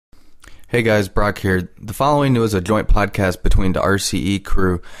Hey guys, Brock here. The following is a joint podcast between the RCE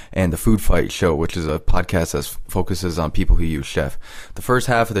crew and the Food Fight Show, which is a podcast that focuses on people who use Chef. The first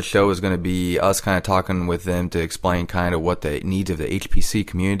half of the show is going to be us kind of talking with them to explain kind of what the needs of the HPC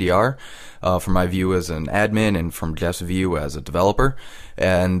community are, from my view as an admin and from Jeff's view as a developer.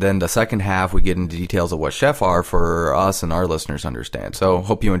 And then the second half, we get into details of what Chef are for us and our listeners to understand. So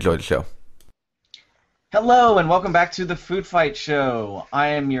hope you enjoy the show. Hello and welcome back to the Food Fight Show. I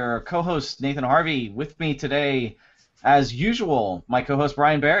am your co-host Nathan Harvey. With me today, as usual, my co-host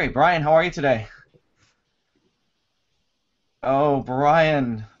Brian Barry. Brian, how are you today? Oh,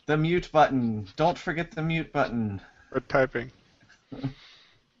 Brian, the mute button. Don't forget the mute button. We're typing.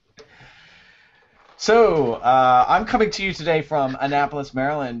 So, I'm coming to you today from Annapolis,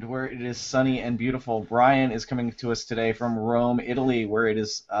 Maryland, where it is sunny and beautiful. Brian is coming to us today from Rome, Italy, where it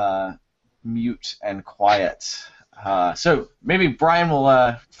is mute and quiet. So maybe Brian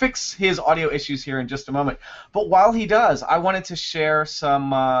will fix his audio issues here in just a moment. But while he does, I wanted to share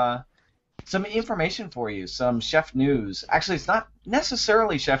some information for you, some chef news. Actually, it's not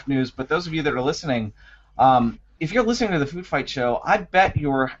necessarily chef news, but those of you that are listening, if you're listening to the Food Fight Show, I bet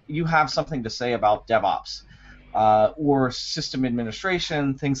you have something to say about DevOps or system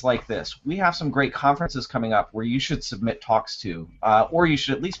administration, things like this. We have some great conferences coming up where you should submit talks to, or you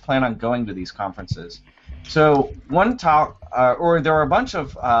should at least plan on going to these conferences. So one talk, or there are a bunch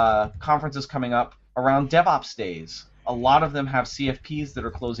of conferences coming up around DevOps days. A lot of them have CFPs that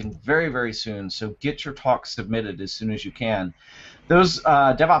are closing very, very soon, so get your talk submitted as soon as you can. Those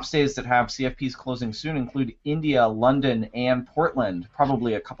DevOps days that have CFPs closing soon include India, London, and Portland,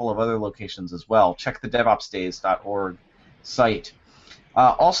 probably a couple of other locations as well. Check the DevOpsDays.org site.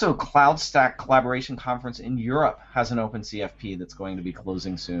 Also, CloudStack Collaboration Conference in Europe has an open CFP that's going to be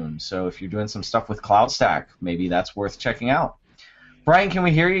closing soon. So if you're doing some stuff with CloudStack, maybe that's worth checking out. Brian, can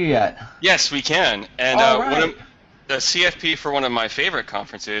we hear you yet? Yes, we can. And all right. The CFP for one of my favorite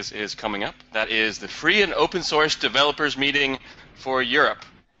conferences is coming up. That is the Free and Open Source Developers Meeting for Europe.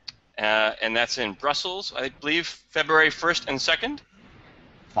 And that's in Brussels, I believe, February 1st and 2nd.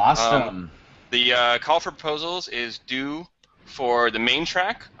 Awesome. The call for proposals is due for the main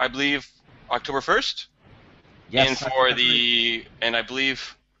track, I believe, October 1st. Yes. And I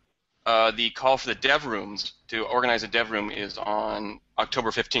believe the call for the dev rooms to organize a dev room is on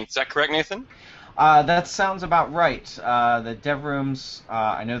October 15th. Is that correct, Nathan? That sounds about right. The dev rooms,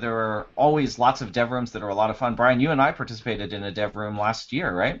 I know there are always lots of dev rooms that are a lot of fun. Brian, you and I participated in a dev room last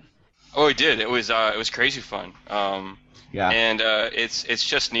year, right? Oh, we did. It was crazy fun. Yeah. And it's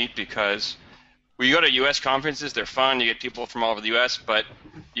just neat because when you go to U.S. conferences, they're fun. You get people from all over the U.S., but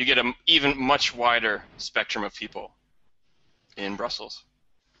you get an even much wider spectrum of people in Brussels.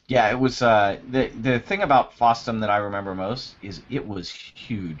 Yeah, it was the thing about FOSDEM that I remember most is it was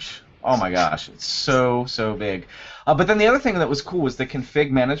huge. Oh my gosh, it's so big. But then the other thing that was cool was the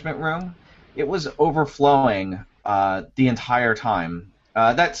config management room. It was overflowing the entire time.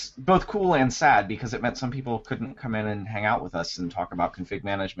 That's both cool and sad because it meant some people couldn't come in and hang out with us and talk about config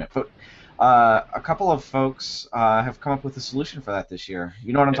management. But a couple of folks have come up with a solution for that this year.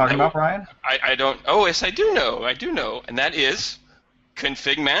 You know what I'm talking about, Brian? I don't. Oh, yes, I do know. And that is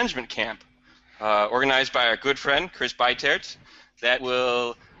Config Management Camp, organized by our good friend, Chris Beitert, that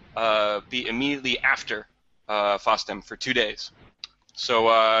will be immediately after FOSDEM for 2 days.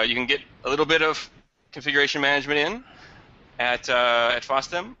 So you can get a little bit of configuration management in at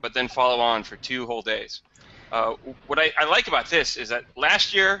FOSDEM, but then follow on for 2 whole days. What I like about this is that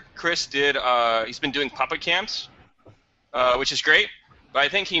last year Chris he's been doing puppet camps, which is great, but I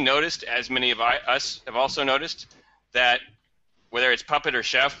think he noticed, as many of us have also noticed, that whether it's puppet or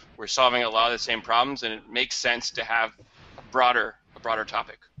chef, we're solving a lot of the same problems, and it makes sense to have a broader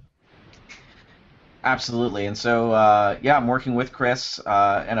topic. Absolutely, and so I'm working with Chris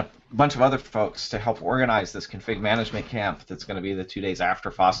and a bunch of other folks to help organize this config management camp that's going to be the 2 days after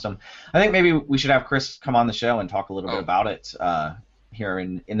FOSDEM. I think maybe we should have Chris come on the show and talk a little bit about it here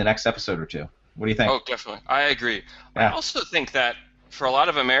in the next episode or two. What do you think? Oh, definitely. I agree. Yeah. I also think that for a lot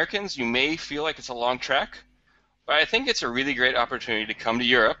of Americans, you may feel like it's a long trek, but I think it's a really great opportunity to come to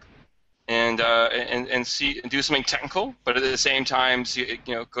Europe and see and do something technical, but at the same time,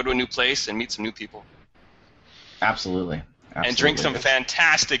 go to a new place and meet some new people. Absolutely. And drink some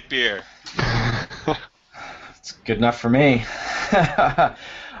fantastic beer. It's good enough for me.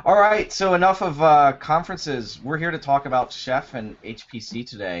 All right, so enough of conferences. We're here to talk about Chef and HPC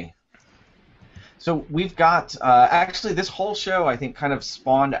today. So we've got, actually this whole show I think kind of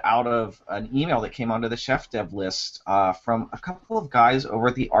spawned out of an email that came onto the Chef Dev list from a couple of guys over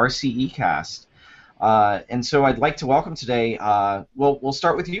at the RCE cast. And so I'd like to welcome today, we'll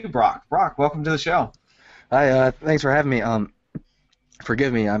start with you, Brock. Brock, welcome to the show. Hi, thanks for having me.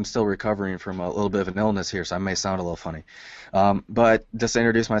 Forgive me, I'm still recovering from a little bit of an illness here, so I may sound a little funny. But just to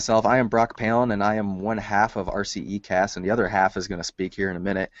introduce myself, I am Brock Palin, and I am one half of RCE Cast, and the other half is going to speak here in a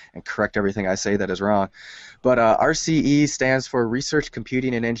minute and correct everything I say that is wrong. But RCE stands for Research,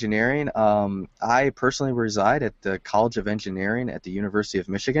 Computing, and Engineering. I personally reside at the College of Engineering at the University of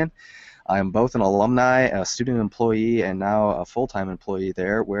Michigan. I am both an alumni, a student employee, and now a full-time employee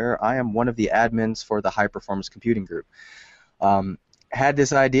there, where I am one of the admins for the High Performance Computing Group. Had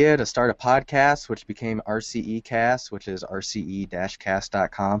this idea to start a podcast, which became RCE Cast, which is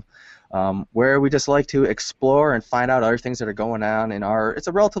rce-cast.com, where we just like to explore and find out other things that are going on in our. It's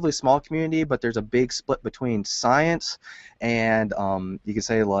a relatively small community, but there's a big split between science and you could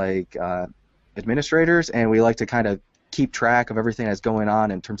say like administrators, and we like to kind of keep track of everything that's going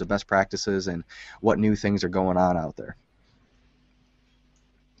on in terms of best practices and what new things are going on out there.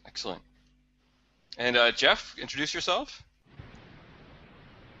 Excellent. And Jeff, introduce yourself.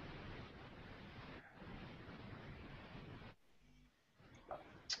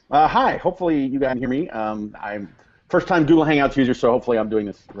 Hi, hopefully you guys can hear me. I'm first-time Google Hangouts user, so hopefully I'm doing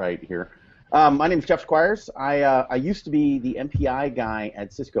this right here. My name is Jeff Squires. I used to be the MPI guy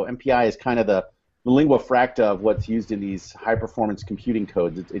at Cisco. MPI is kind of the lingua franca of what's used in these high-performance computing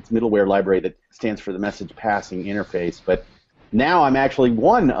codes. It's middleware library that stands for the message passing interface. But now I'm actually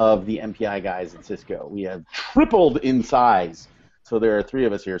one of the MPI guys at Cisco. We have tripled in size. So there are 3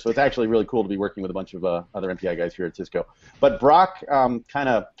 of us here. So it's actually really cool to be working with a bunch of other MPI guys here at Cisco. But Brock kind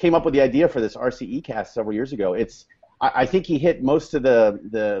of came up with the idea for this RCE Cast several years ago. I think he hit most of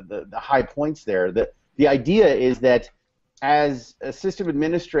the high points there. The idea is that as a system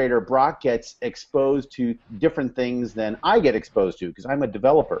administrator, Brock gets exposed to different things than I get exposed to because I'm a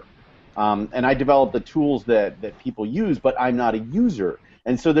developer. And I develop the tools that people use, but I'm not a user.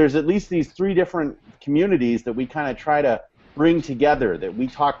 And so there's at least these 3 different communities that we kind of try to bring together, that we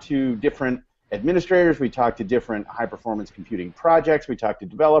talk to different administrators, we talk to different high-performance computing projects, we talk to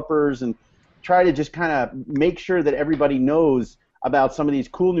developers, and try to just kind of make sure that everybody knows about some of these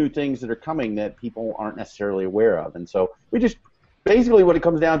cool new things that are coming that people aren't necessarily aware of. And so we just, basically what it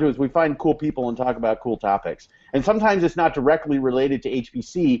comes down to is we find cool people and talk about cool topics. And sometimes it's not directly related to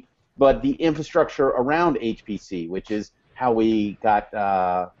HPC, but the infrastructure around HPC, which is how we got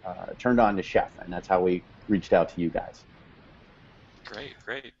turned on to Chef, and that's how we reached out to you guys. Great,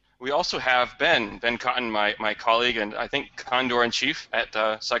 great. We also have Ben Cotton, my colleague, and I think Condor in Chief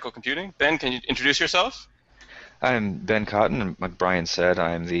at Cycle Computing. Ben, can you introduce yourself? I'm Ben Cotton, and like Brian said,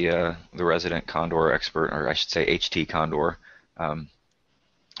 I'm the resident Condor expert, or I should say HT Condor, at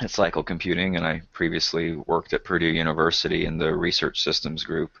Cycle Computing, and I previously worked at Purdue University in the Research Systems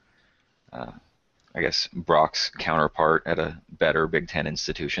Group. I guess Brock's counterpart at a better Big Ten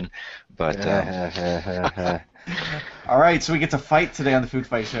institution, but. All right, so we get to fight today on the Food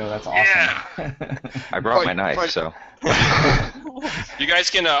Fight Show. That's awesome. Yeah. I brought my knife, so. You guys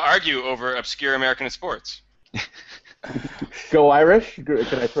can argue over obscure American sports. Go Irish? Can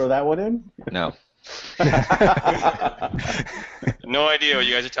I throw that one in? No. No idea what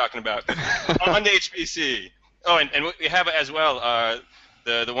you guys are talking about. On to HPC. Oh, and we have as well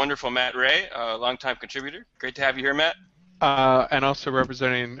the wonderful Matt Ray, a longtime contributor. Great to have you here, Matt. And also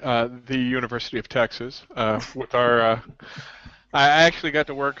representing the University of Texas with our. I actually got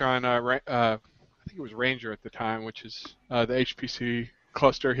to work on I think it was Ranger at the time, which is the HPC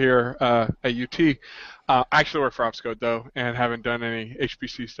cluster here at UT. I actually work for Opscode though, and haven't done any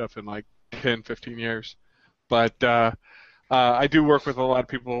HPC stuff in like 10, 15 years. But I do work with a lot of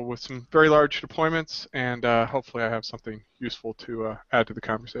people with some very large deployments, and hopefully I have something useful to add to the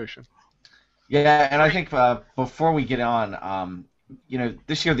conversation. Yeah, and I think before we get on,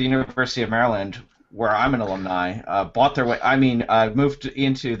 this year the University of Maryland, where I'm an alumni, bought their way. Moved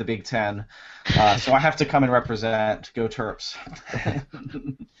into the Big Ten, so I have to come and represent. Go Terps!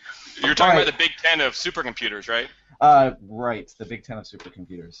 You're talking about the Big Ten of supercomputers, right? Right, the Big Ten of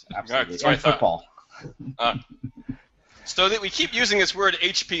supercomputers, absolutely, that's what and football. So that we keep using this word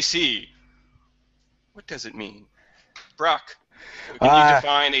HPC. What does it mean, Brock? Can you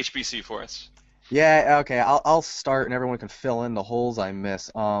define HPC for us? Yeah, okay, I'll start and everyone can fill in the holes I miss.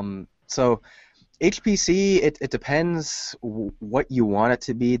 So HPC, it depends what you want it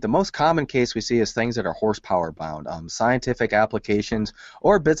to be. The most common case we see is things that are horsepower bound, scientific applications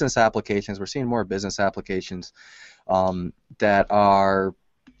or business applications. We're seeing more business applications that are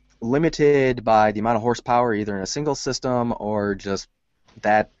limited by the amount of horsepower either in a single system or just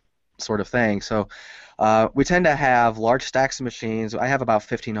that sort of thing. So we tend to have large stacks of machines. I have about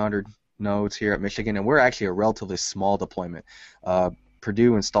 1,500 nodes here at Michigan, and we're actually a relatively small deployment.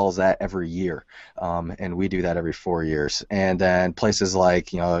 Purdue installs that every year, and we do that every 4 years. And then places like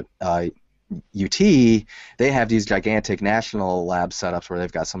UT, they have these gigantic national lab setups where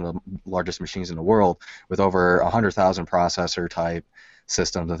they've got some of the largest machines in the world with over 100,000 processor type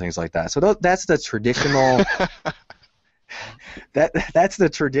systems and things like that. So that's the traditional that's the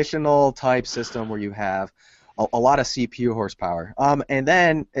traditional type system where you have a lot of CPU horsepower. And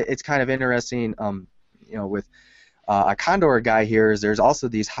then it's kind of interesting, with a Condor guy here, is there's also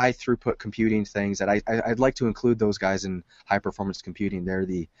these high throughput computing things that I'd like to include those guys in high performance computing. They're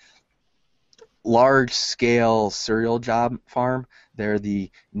the large scale serial job farm. They're the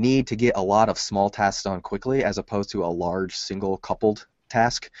need to get a lot of small tasks done quickly as opposed to a large single coupled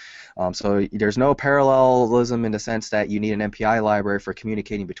task. So there's no parallelism in the sense that you need an MPI library for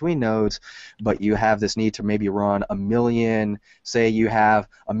communicating between nodes, but you have this need to maybe run a million, say you have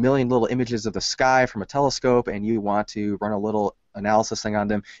a million little images of the sky from a telescope and you want to run a little analysis thing on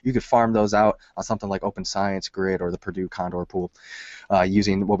them. You could farm those out on something like Open Science Grid or the Purdue Condor pool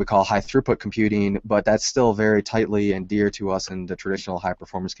using what we call high throughput computing, but that's still very tightly and dear to us in the traditional high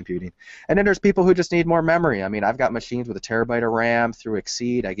performance computing. And then there's people who just need more memory. I mean, I've got machines with a terabyte of RAM through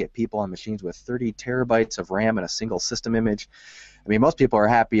Exceed. I get people on machines with 30 terabytes of RAM in a single system image. I mean, most people are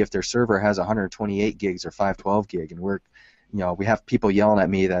happy if their server has 128 gigs or 512 gig, and we have people yelling at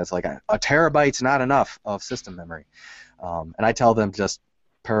me that it's like a terabyte's not enough of system memory. And I tell them just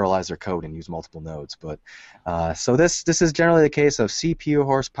parallelize their code and use multiple nodes. But so this is generally the case of CPU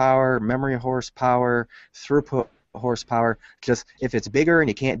horsepower, memory horsepower, throughput horsepower. Just if it's bigger and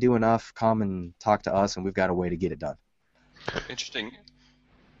you can't do enough, come and talk to us, and we've got a way to get it done. Interesting.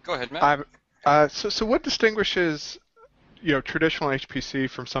 Go ahead, Matt. So what distinguishes traditional HPC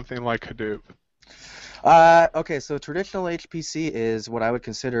from something like Hadoop? Okay, so traditional HPC is what I would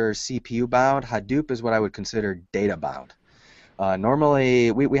consider CPU bound. Hadoop is what I would consider data bound.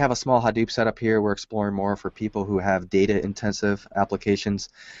 Normally, we have a small Hadoop setup here. We're exploring more for people who have data intensive applications.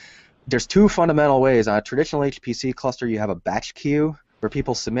 There's two fundamental ways. On a traditional HPC cluster, you have a batch queue where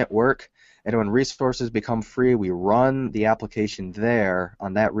people submit work, and when resources become free, we run the application there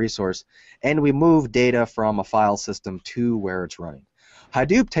on that resource, and we move data from a file system to where it's running.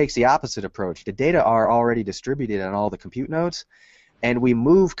 Hadoop takes the opposite approach. The data are already distributed on all the compute nodes, and we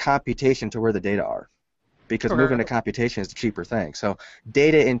move computation to where the data are, because moving to computation is the cheaper thing. So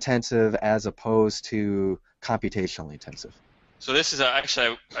data intensive as opposed to computationally intensive. So this is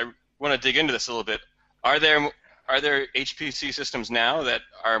actually, I want to dig into this a little bit. Are there HPC systems now that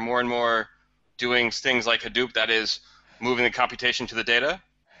are more and more doing things like Hadoop, that is, moving the computation to the data?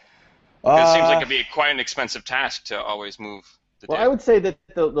 Because it seems like it'd be quite an expensive task to always move the data. Well, I would say that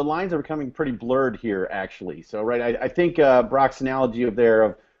the lines are becoming pretty blurred here, actually. So, right, I think Brock's analogy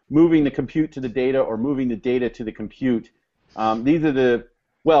of moving the compute to the data or moving the data to the compute, these are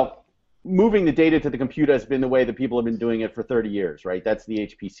moving the data to the compute has been the way that people have been doing it for 30 years, right? That's the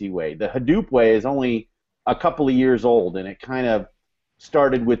HPC way. The Hadoop way is only a couple of years old, and it kind of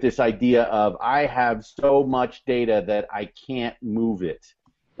started with this idea of I have so much data that I can't move it,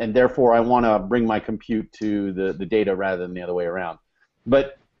 and therefore I want to bring my compute to the data rather than the other way around.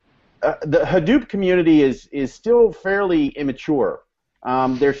 But the Hadoop community is still fairly immature.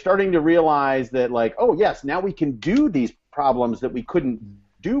 They're starting to realize that, like, oh yes, now we can do these problems that we couldn't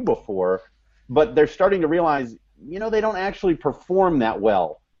do before, but they're starting to realize, they don't actually perform that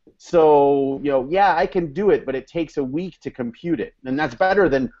well. So, yeah, I can do it, but it takes a week to compute it. And that's better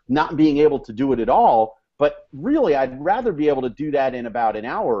than not being able to do it at all. But really, I'd rather be able to do that in about an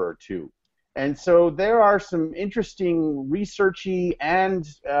hour or two. And so there are some interesting researchy and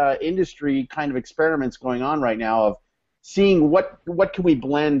industry kind of experiments going on right now of seeing what can we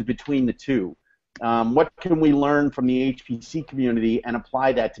blend between the two. What can we learn from the HPC community and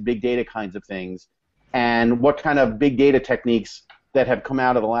apply that to big data kinds of things? And what kind of big data techniques that have come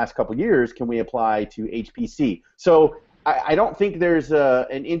out of the last couple of years can we apply to HPC? So I don't think there's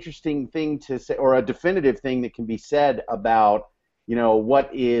an interesting thing to say or a definitive thing that can be said about,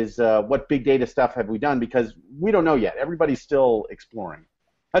 what big data stuff have we done, because we don't know yet. Everybody's still exploring.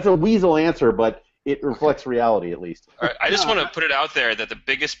 That's a weasel answer, but it reflects reality, at least. All right, I just want to put it out there that the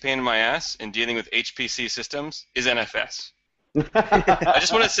biggest pain in my ass in dealing with HPC systems is NFS. I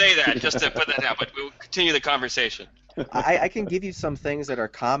just want to say that, just to put that out, but we'll continue the conversation. I can give you some things that are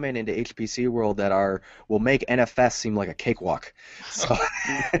common in the HPC world that will make NFS seem like a cakewalk. So.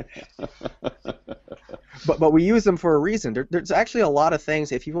 But we use them for a reason. There's actually a lot of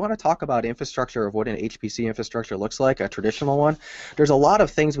things. If you want to talk about infrastructure of what an HPC infrastructure looks like, a traditional one, there's a lot of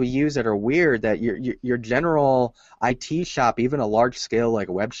things we use that are weird that your general IT shop, even a large scale like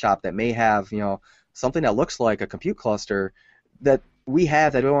a web shop that may have, something that looks like a compute cluster that we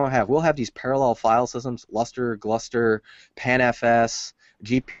have that we won't have. We'll have these parallel file systems, Lustre, Gluster, PanFS,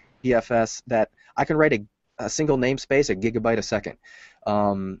 GPFS, that I can write a single namespace, a gigabyte a second,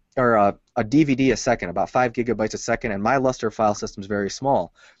 or a DVD a second, about 5 gigabytes a second, and my Lustre file system is very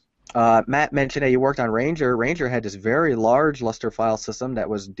small. Matt mentioned that he worked on Ranger. Ranger had this very large Lustre file system that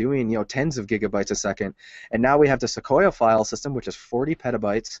was doing tens of gigabytes a second, and now we have the Sequoia file system, which is 40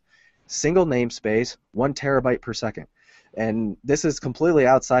 petabytes, single namespace, 1 terabyte per second. And this is completely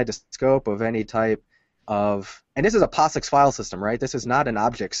outside the scope of any type of, and this is a POSIX file system, right? This is not an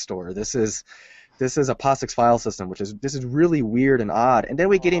object store. This is a POSIX file system, this is really weird and odd. And then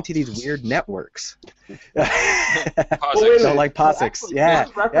we get into these weird networks. POSIX. So like POSIX, actually,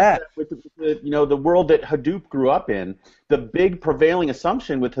 yeah. With the world that Hadoop grew up in, the big prevailing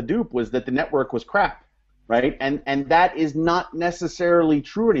assumption with Hadoop was that the network was crap, right? And that is not necessarily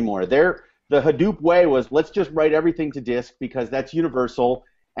true anymore. The Hadoop way was, let's just write everything to disk because that's universal,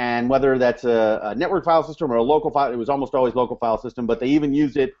 and whether that's a network file system or a local file, it was almost always local file system, but they even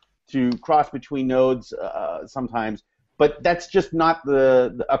used it to cross between nodes sometimes. But that's just not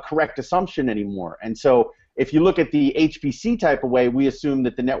a correct assumption anymore. And so if you look at the HPC type of way, we assume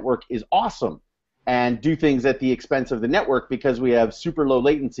that the network is awesome and do things at the expense of the network because we have super low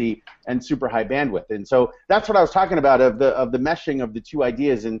latency and super high bandwidth. And so that's what I was talking about of the meshing of the two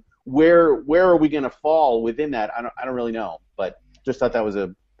ideas, and where are we going to fall within that? I don't really know, but just thought that was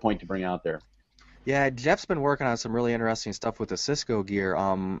a point to bring out there. Yeah, Jeff's been working on some really interesting stuff with the Cisco gear.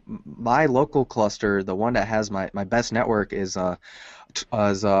 My local cluster, the one that has my best network, is 14,000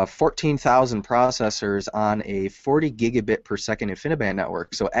 processors on a 40 gigabit per second InfiniBand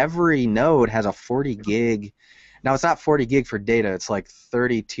network. So every node has a 40 gig. Now it's not 40 gig for data; it's like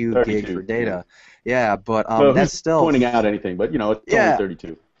 32 gig for data. Yeah, but so that's still pointing out anything, but it's only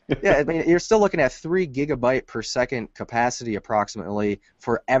 32. Yeah, I mean, you're still looking at 3 gigabyte per second capacity approximately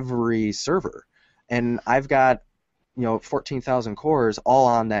for every server. And I've got, 14,000 cores all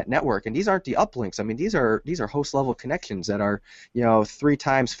on that network, and these aren't the uplinks. I mean, these are host level connections that are, 3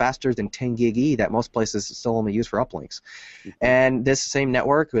 times faster than 10 gig E that most places still only use for uplinks. And this same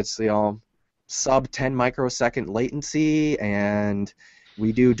network, it's sub 10 microsecond latency, and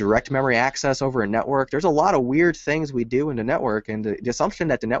we do direct memory access over a network. There's a lot of weird things we do in the network, and the assumption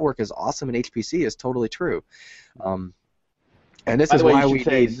that the network is awesome in HPC is totally true. And this is why we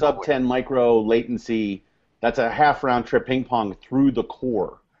say need sub 10 micro latency. That's a half round trip ping pong through the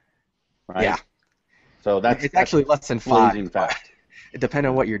core, right? Yeah. So that's actually less than 5. Fact. Depending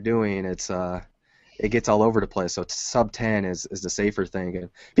on what you're doing, it gets all over the place. So sub 10 is the safer thing, and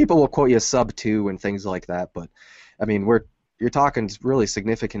people will quote you sub 2 and things like that. But I mean, you're talking really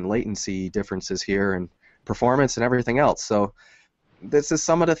significant latency differences here and performance and everything else. So this is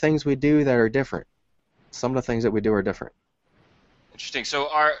some of the things we do that are different. Some of the things that we do are different. Interesting. So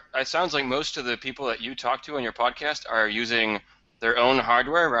it sounds like most of the people that you talk to on your podcast are using their own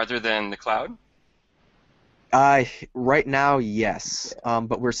hardware rather than the cloud? Right now, yes.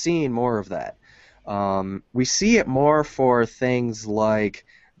 But we're seeing more of that. We see it more for things like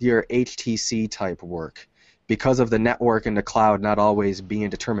your HTC type work because of the network and the cloud not always being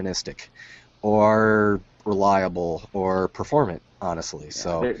deterministic or reliable or performant, honestly. Yeah,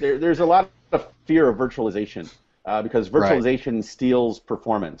 so there's a lot of fear of virtualization because virtualization steals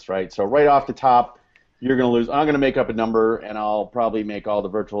performance, right? So right off the top, you're going to lose. I'm going to make up a number, and I'll probably make all the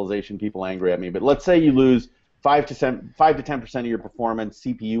virtualization people angry at me. But let's say you lose 5 to 10% of your performance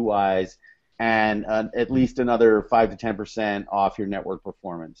CPU-wise, and at least another 5 to 10% off your network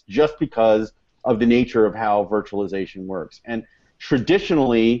performance, just because of the nature of how virtualization works. And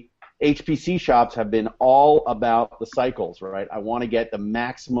traditionally, HPC shops have been all about the cycles, right? I want to get the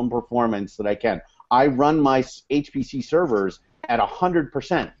maximum performance that I can. I run my HPC servers at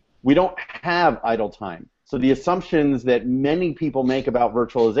 100%. We don't have idle time. So the assumptions that many people make about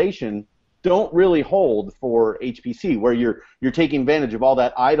virtualization don't really hold for HPC, where you're taking advantage of all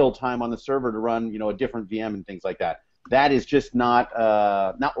that idle time on the server to run, a different VM and things like that. That is just not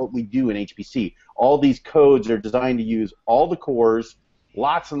what we do in HPC. All these codes are designed to use all the cores,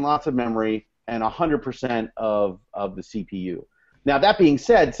 lots and lots of memory, and 100% of the CPU. Now, that being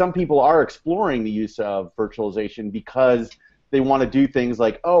said, some people are exploring the use of virtualization because they want to do things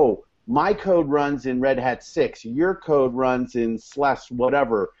like, oh, my code runs in Red Hat 6, your code runs in SLES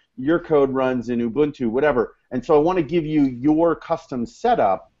whatever, your code runs in Ubuntu, whatever. And so I want to give you your custom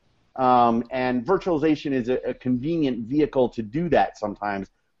setup and virtualization is a convenient vehicle to do that sometimes,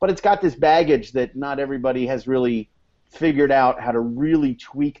 but it's got this baggage that not everybody has really figured out how to really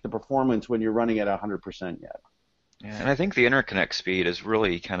tweak the performance when you're running at 100% yet. Yeah, and I think the interconnect speed is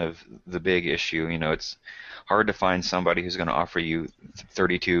really kind of the big issue. It's hard to find somebody who's going to offer you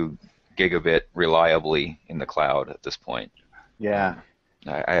 32 gigabit reliably in the cloud at this point. Yeah.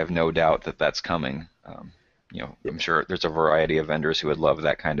 I have no doubt that that's coming. I'm sure there's a variety of vendors who would love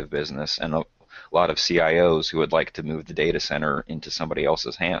that kind of business, and a lot of CIOs who would like to move the data center into somebody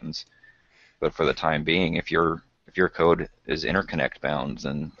else's hands. But for the time being, if your code is interconnect bound,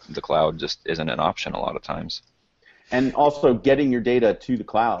 then the cloud just isn't an option a lot of times. And also getting your data to the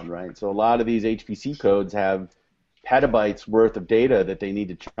cloud, right? So a lot of these HPC codes have petabytes worth of data that they need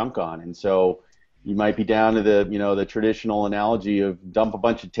to chunk on, and so you might be down to the traditional analogy of dump a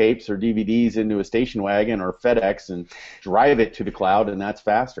bunch of tapes or DVDs into a station wagon or FedEx and drive it to the cloud, and that's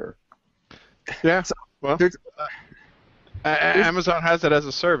faster. Yeah. Well, Amazon has it as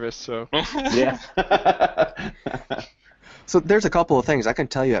a service, so. Yeah. So there's a couple of things. I can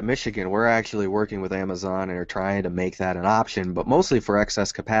tell you at Michigan, we're actually working with Amazon and are trying to make that an option, but mostly for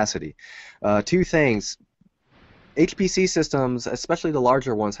excess capacity. Two things. HPC systems, especially the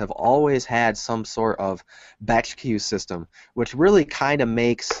larger ones, have always had some sort of batch queue system, which really kind of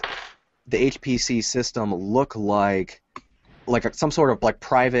makes the HPC system look like some sort of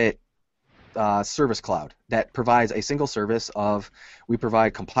private service cloud that provides a single service of, we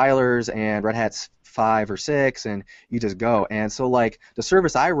provide compilers and Red Hat's 5 or 6, and you just go. And so the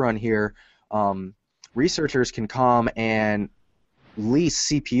service I run here, researchers can come and lease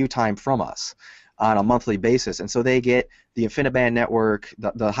CPU time from us on a monthly basis, and so they get the InfiniBand network,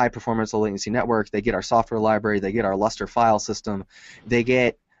 the high performance low latency network, they get our software library, they get our Lustre file system, they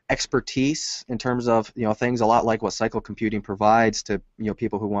get expertise in terms of things a lot like what Cycle Computing provides to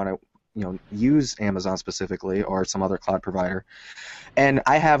people who want to use Amazon specifically or some other cloud provider. And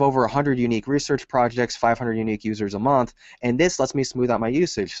I have over 100 unique research projects, 500 unique users a month, and this lets me smooth out my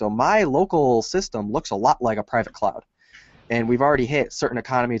usage. So my local system looks a lot like a private cloud. And we've already hit certain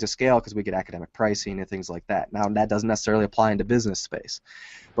economies of scale because we get academic pricing and things like that. Now, that doesn't necessarily apply into business space.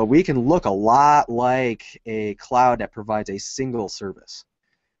 But we can look a lot like a cloud that provides a single service.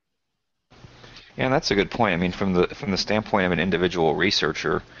 Yeah, and that's a good point. I mean, from the standpoint of an individual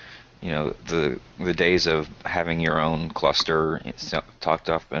researcher, the days of having your own cluster tucked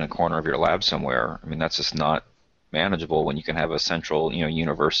up in a corner of your lab somewhere, I mean, that's just not manageable when you can have a central,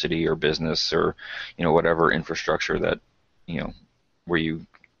 university or business or, whatever infrastructure that, where you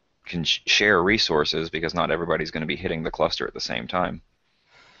can share resources, because not everybody's going to be hitting the cluster at the same time.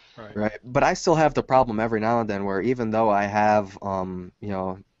 Right. But I still have the problem every now and then where even though I have,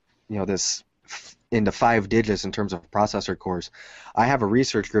 this into 5 digits in terms of processor cores, I have a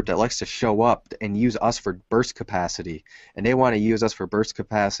research group that likes to show up and use us for burst capacity, and they want to use us for burst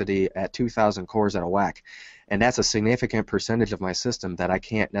capacity at 2,000 cores at a whack, and that's a significant percentage of my system that I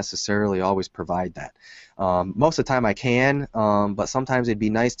can't necessarily always provide that. Most of the time I can, but sometimes it'd be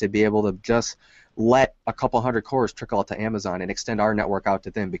nice to be able to just let a couple hundred cores trickle out to Amazon and extend our network out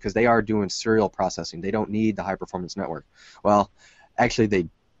to them, because they are doing serial processing. They don't need the high performance network. Well, actually they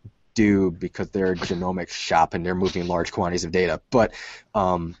do, because they're a genomics shop and they're moving large quantities of data. But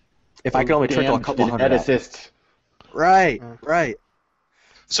if I could only trickle a couple hundred out. Right.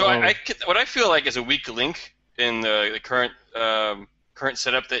 So what I feel like is a weak link in the current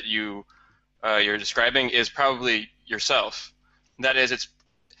setup that you're describing is probably yourself. That is,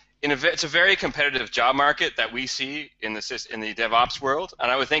 it's a very competitive job market that we see in the DevOps world,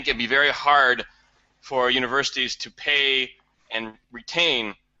 and I would think it'd be very hard for universities to pay and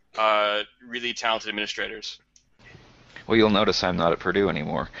retain really talented administrators. Well, you'll notice I'm not at Purdue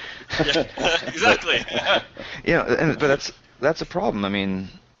anymore. Yeah, exactly. But that's a problem. I mean,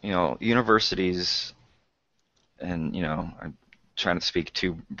 universities, and I'm trying to speak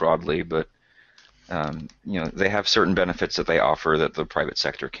too broadly, but they have certain benefits that they offer that the private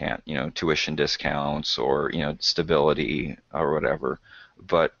sector can't. Tuition discounts or stability or whatever.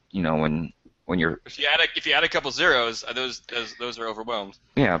 But when you're if you add a couple zeros, those are overwhelmed.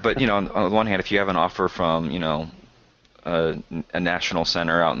 Yeah, but on the one hand, if you have an offer from a national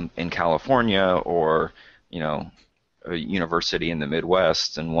center out in California, or a university in the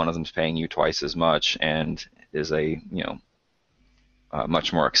Midwest, and one of them's paying you twice as much and is a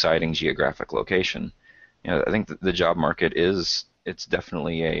much more exciting geographic location, I think the job market it's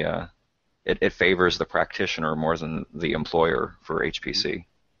definitely it favors the practitioner more than the employer for HPC.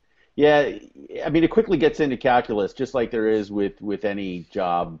 Yeah, I mean, it quickly gets into calculus, just like there is with any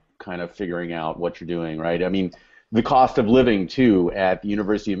job kind of figuring out what you're doing, right? I mean, the cost of living too at the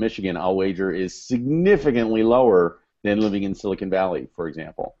University of Michigan, I'll wager, is significantly lower than living in Silicon Valley, for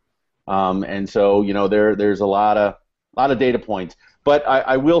example. And so, there's a lot of data points. But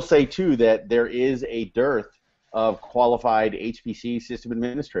I will say too that there is a dearth of qualified HPC system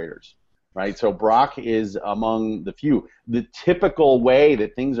administrators, right? So Brock is among the few. The typical way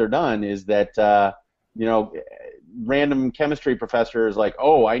that things are done is that random chemistry professor is like,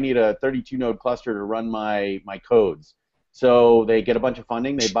 oh, I need a 32-node cluster to run my codes. So they get a bunch of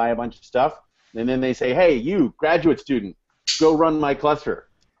funding, they buy a bunch of stuff, and then they say, hey, you, graduate student, go run my cluster.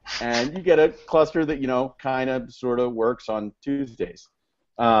 And you get a cluster that, kind of sort of works on Tuesdays.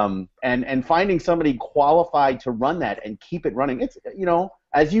 And finding somebody qualified to run that and keep it running, it's,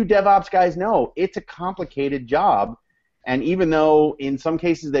 as you DevOps guys know, it's a complicated job. And even though in some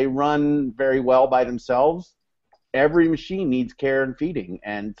cases they run very well by themselves, every machine needs care and feeding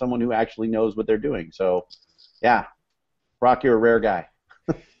and someone who actually knows what they're doing. So, yeah, Brock, you're a rare guy.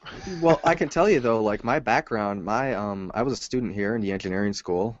 Well, I can tell you though, like my background, I was a student here in the engineering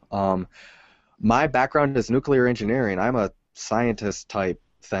school. My background is nuclear engineering. I'm a scientist type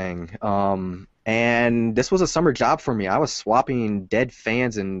thing. And this was a summer job for me. I was swapping dead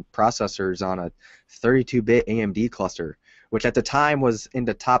fans and processors on a 32-bit AMD cluster, which at the time was in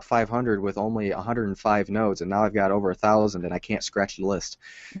the top 500 with only 105 nodes, and now I've got over 1,000, and I can't scratch the list.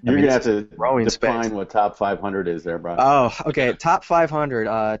 You're going to have to define space. What top 500 is there, Brian. Oh, okay. Top 500.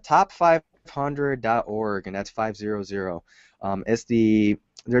 Top500.org, and that's 500.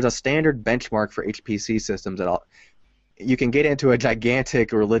 There's a standard benchmark for HPC systems that you can get into a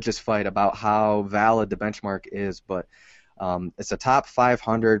gigantic religious fight about how valid the benchmark is, but it's a top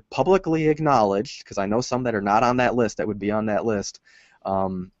 500 publicly acknowledged, because I know some that are not on that list that would be on that list,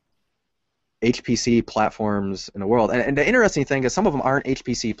 HPC platforms in the world. And the interesting thing is some of them aren't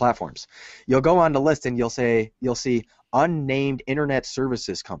HPC platforms. You'll go on the list and you'll see unnamed internet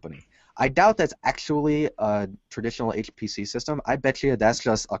services company. I doubt that's actually a traditional HPC system. I bet you that's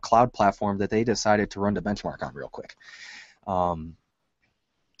just a cloud platform that they decided to run the benchmark on real quick.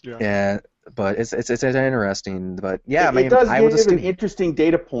 But it's interesting. But yeah, it does give an interesting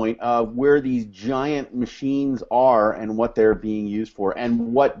data point of where these giant machines are and what they're being used for,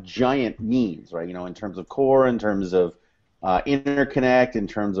 and what giant means, right? In terms of core, in terms of interconnect, in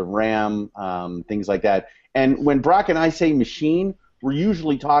terms of RAM, things like that. And when Brock and I say machine, we're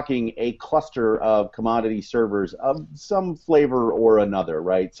usually talking a cluster of commodity servers of some flavor or another,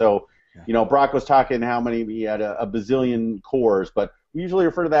 right? So, Brock was talking how many he had a bazillion cores, but we usually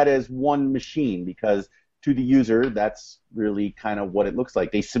refer to that as one machine because to the user, that's really kind of what it looks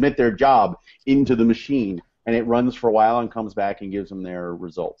like. They submit their job into the machine, and it runs for a while and comes back and gives them their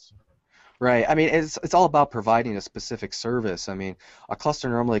results. Right. I mean, it's all about providing a specific service. I mean, a cluster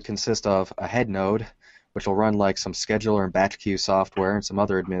normally consists of a head node, which will run like some scheduler and batch queue software and some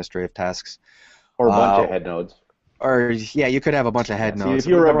other administrative tasks. Or a bunch of head nodes. Or, yeah, you could have a bunch of head nodes. If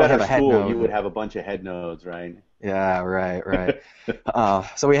you were a better school, you would have a bunch of head nodes, right? Yeah, right.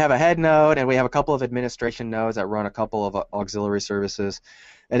 So we have a head node, and we have a couple of administration nodes that run a couple of auxiliary services.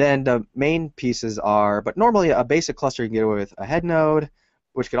 And then the main pieces are, but normally a basic cluster you can get away with a head node,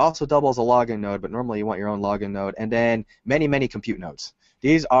 which could also double as a login node, but normally you want your own login node, and then many, many compute nodes.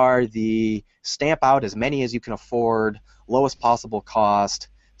 These are the stamp out as many as you can afford, lowest possible cost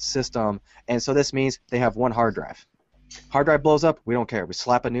system, and so this means they have one hard drive. Hard drive blows up, we don't care. We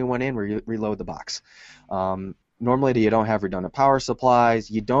slap a new one in, we reload the box. Normally you don't have redundant power supplies.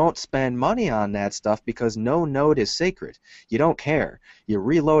 You don't spend money on that stuff because no node is sacred. You don't care. You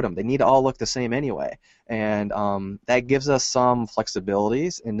reload them. They need to all look the same anyway. And that gives us some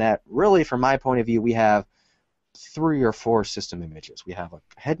flexibilities in that really, from my point of view, we have 3 or 4 system images. We have a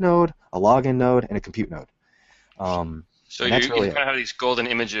head node, a login node, and a compute node. So you kind of have these golden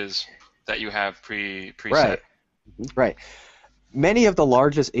images that you have preset. Right. Many of the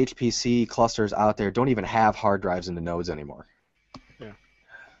largest HPC clusters out there don't even have hard drives in the nodes anymore. Yeah.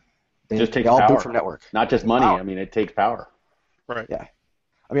 It just takes all power. boot from network. Not just money. Power. I mean, it takes power. Right. Yeah.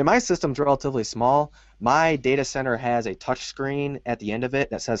 I mean, my system's relatively small. My data center has a touch screen at the end of it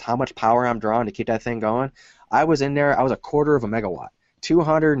that says how much power I'm drawing to keep that thing going. I was in there. I was a quarter of a megawatt.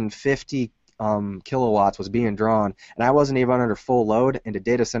 250 kilowatts was being drawn, and I wasn't even under full load, and the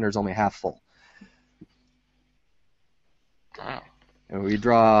data center is only half full. Wow. And we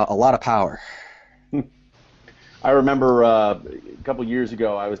draw a lot of power. I remember a couple years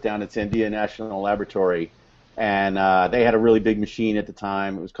ago, I was down at Sandia National Laboratory, and they had a really big machine at the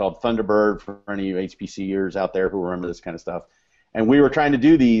time. It was called Thunderbird, for any HPCers out there who remember this kind of stuff. And we were trying to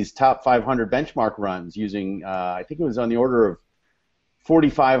do these top 500 benchmark runs using, I think it was on the order of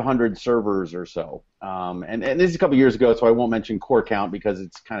 4,500 servers or so. And this is a couple years ago, so I won't mention core count because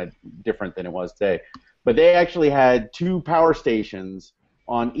it's kind of different than it was today. But they actually had 2 power stations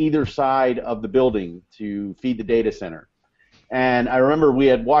on either side of the building to feed the data center. And I remember we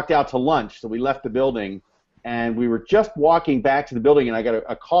had walked out to lunch, so we left the building, and we were just walking back to the building, and I got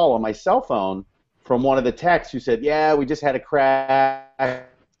a call on my cell phone from one of the techs who said, yeah, we just had a crash.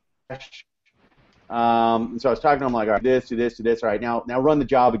 So I was talking to him like, all right, do this, all right, now run the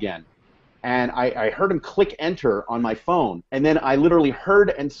job again. And I heard him click enter on my phone, and then I literally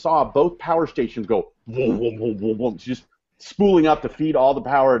heard and saw both power stations go boom, boom, boom, boom, boom, just spooling up to feed all the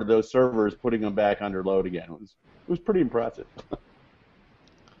power to those servers, putting them back under load again. It was pretty impressive.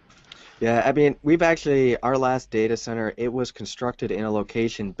 Yeah, I mean, we've actually, our last data center, it was constructed in a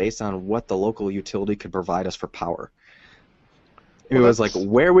location based on what the local utility could provide us for power. It was like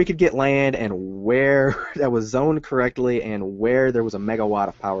where we could get land and where that was zoned correctly and where there was a megawatt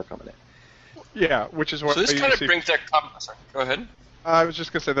of power coming in. Yeah, which is what. So this kind of brings that. Sorry, go ahead. I was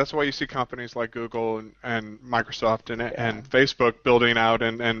just gonna say that's why you see companies like Google and Microsoft and Facebook building out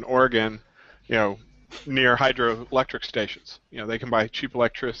in Oregon, near hydroelectric stations. They can buy cheap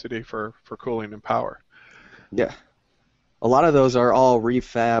electricity for cooling and power. Yeah, a lot of those are all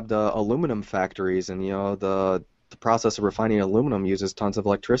refabbed aluminum factories, and the process of refining aluminum uses tons of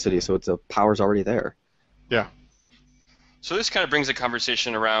electricity, so the power's already there. Yeah. So this kind of brings a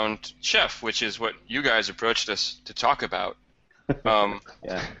conversation around Chef, which is what you guys approached us to talk about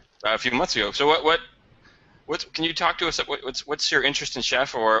a few months ago. So what can you talk to us? What's your interest in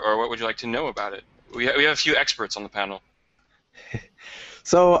Chef, or what would you like to know about it? We have a few experts on the panel.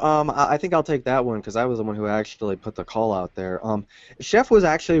 So I think I'll take that one because I was the one who actually put the call out there. Chef was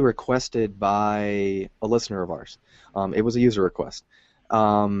actually requested by a listener of ours. It was a user request.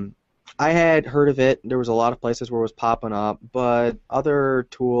 I had heard of it. There was a lot of places where it was popping up, but other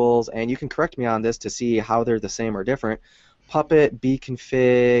tools, and you can correct me on this to see how they're the same or different, Puppet,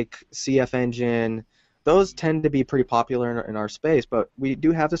 bconfig, CF Engine, those tend to be pretty popular in our space, but we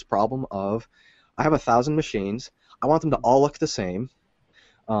do have this problem of I have 1,000 machines. I want them to all look the same.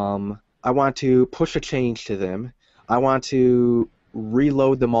 I want to push a change to them. I want to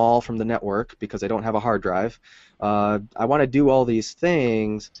reload them all from the network because they don't have a hard drive. I want to do all these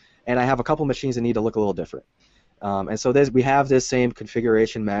things, and I have a couple machines that need to look a little different. And so we have this same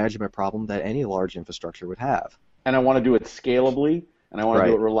configuration management problem that any large infrastructure would have. And I want to do it scalably, and I want to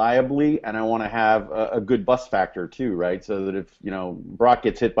do it reliably, and I want to have a good bus factor too, right? So that if Brock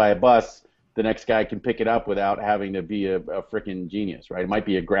gets hit by a bus, the next guy can pick it up without having to be a freaking genius, right? It might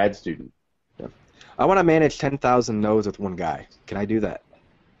be a grad student. Yeah. I want to manage 10,000 nodes with one guy. Can I do that?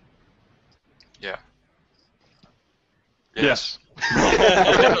 Yeah. Yes.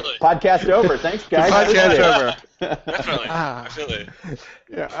 Definitely. Podcast over. Thanks, guys. Podcast over. Definitely. Definitely.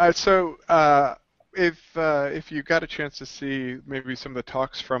 Yeah. So if you got a chance to see maybe some of the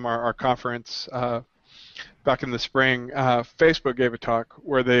talks from our conference back in the spring, Facebook gave a talk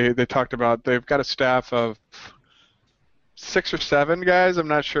where they talked about they've got a staff of 6 or 7 guys. I'm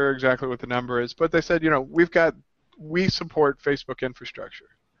not sure exactly what the number is, but they said, we support Facebook infrastructure,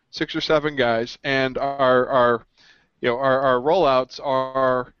 6 or 7 guys, and our rollouts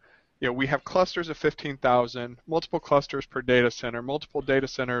are, we have clusters of 15,000, multiple clusters per data center, multiple data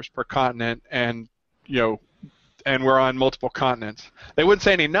centers per continent, and and we're on multiple continents. They wouldn't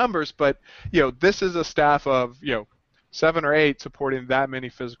say any numbers, but this is a staff of 7 or 8 supporting that many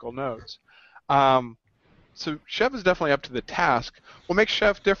physical nodes. So Chef is definitely up to the task. What makes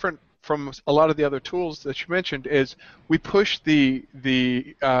Chef different from a lot of the other tools that you mentioned is we push the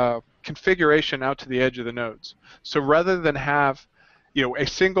configuration out to the edge of the nodes. So rather than have a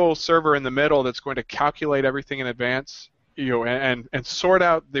single server in the middle that's going to calculate everything in advance, and sort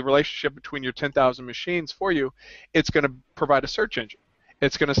out the relationship between your 10,000 machines for you, it's going to provide a search engine.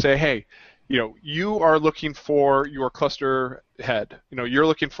 It's going to say, hey, you are looking for your cluster head. You're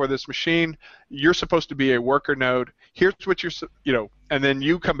looking for this machine. You're supposed to be a worker node. Here's what you're, and then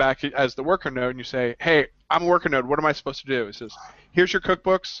you come back as the worker node and you say, hey, I'm a worker node. What am I supposed to do? It says, here's your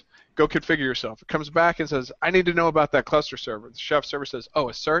cookbooks. Go configure yourself. It comes back and says, I need to know about that cluster server. The Chef server says, oh,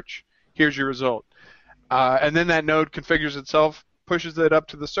 a search? Here's your result. And then that node configures itself, pushes it up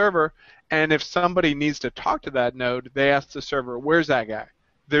to the server, and if somebody needs to talk to that node, they ask the server, where's that guy?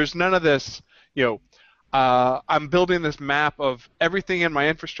 There's none of this, I'm building this map of everything in my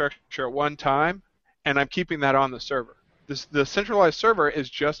infrastructure at one time, and I'm keeping that on the server. The centralized server is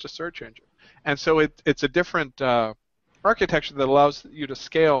just a search engine. And so it's a different architecture that allows you to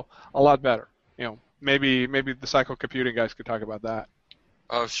scale a lot better. Maybe the cycle computing guys could talk about that.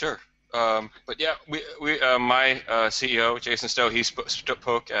 Oh, sure. But yeah, my CEO, Jason Stowe, he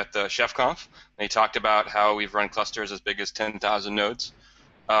spoke at the ChefConf, and he talked about how we've run clusters as big as 10,000 nodes,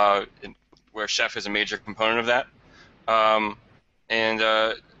 where Chef is a major component of that. And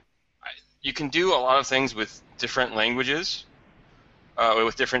you can do a lot of things with different languages,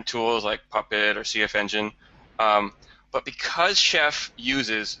 with different tools like Puppet or CF Engine. But because Chef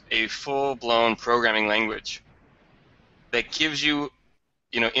uses a full-blown programming language that gives you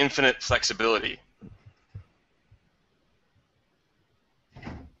infinite flexibility,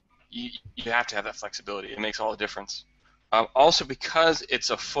 you have to have that flexibility. It makes all the difference. Also, because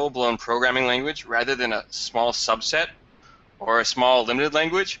it's a full-blown programming language rather than a small subset or a small limited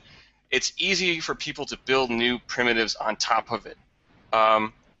language, it's easy for people to build new primitives on top of it.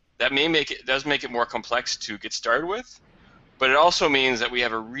 That does make it more complex to get started with, but it also means that we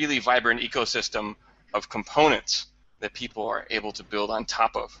have a really vibrant ecosystem of components that people are able to build on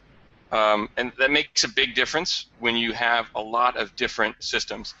top of. And that makes a big difference when you have a lot of different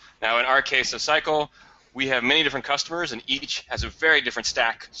systems. Now, in our case of Cycle, we have many different customers, and each has a very different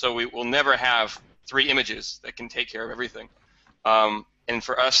stack, so we will never have 3 images that can take care of everything. And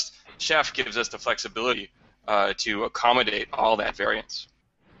for us, Chef gives us the flexibility to accommodate all that variance.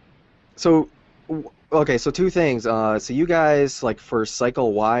 So, okay, so 2 things. So you guys, like for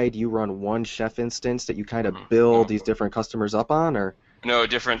cycle-wide, you run one Chef instance that you kind of build these different customers up on, or? No,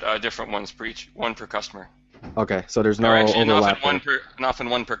 different ones per each, one per customer. Okay, so there's no or actually, overlap. And often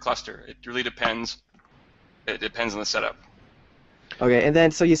one per cluster. It really depends. It depends on the setup. Okay, and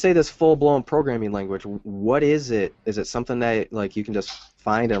then so you say this full-blown programming language. What is it? Is it something that like you can just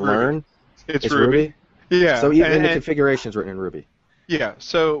find and learn? It's Ruby. Yeah. So even the configuration is written in Ruby. Yeah.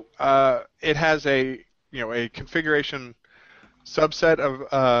 So it has a configuration subset of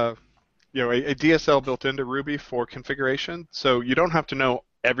a DSL built into Ruby for configuration. So you don't have to know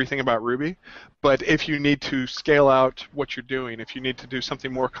everything about Ruby, but if you need to scale out what you're doing, if you need to do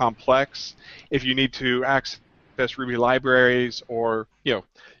something more complex, if you need to access Ruby libraries or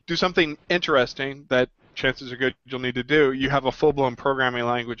do something interesting that chances are good you'll need to do, you have a full-blown programming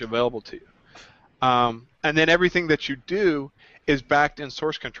language available to you. And then everything that you do is backed in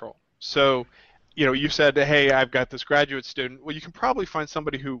source control. So you said, hey, I've got this graduate student. Well, you can probably find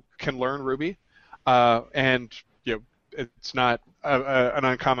somebody who can learn Ruby, and it's not an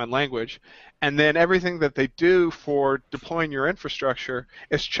uncommon language. And then everything that they do for deploying your infrastructure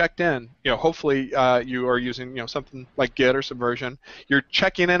is checked in. Hopefully you are using something like Git or Subversion. You're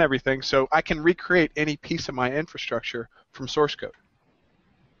checking in everything, so I can recreate any piece of my infrastructure from source code.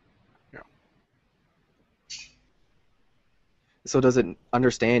 So does it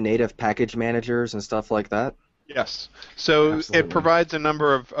understand native package managers and stuff like that? Yes. So Absolutely. It provides a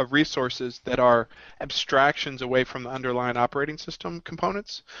number of resources that are abstractions away from the underlying operating system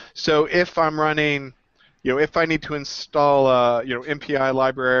components. So if I'm running, if I need to install a, MPI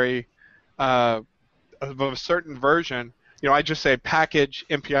library of a certain version, I just say package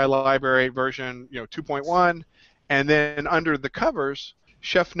MPI library version, 2.1, and then under the covers,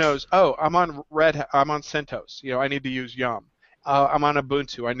 Chef knows, oh, I'm on CentOS, I need to use Yum. I'm on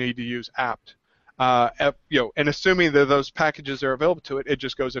Ubuntu, I need to use apt. And assuming that those packages are available to it, it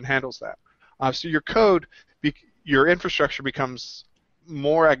just goes and handles that. So your code, your infrastructure becomes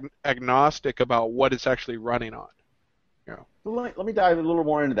more agnostic about what it's actually running on. Let me dive a little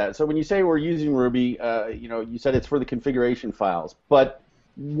more into that. So when you say we're using Ruby, you said it's for the configuration files, but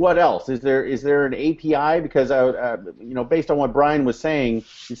what else? Is there an API? Because based on what Brian was saying,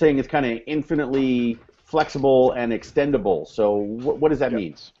 you're saying it's kind of infinitely flexible and extendable. So what does that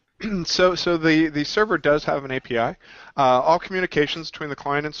mean? So the server does have an API. All communications between the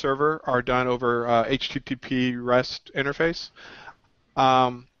client and server are done over HTTP REST interface,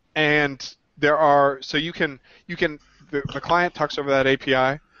 and there are the client talks over that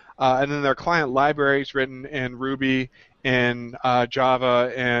API, and then there are client libraries written in Ruby, in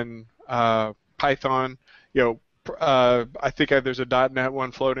Java, and Python. I think there's a .NET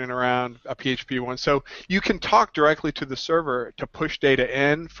one floating around, a PHP one. So you can talk directly to the server to push data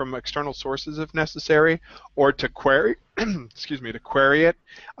in from external sources if necessary, or to query, to query it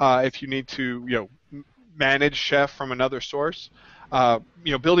if you need to, manage Chef from another source.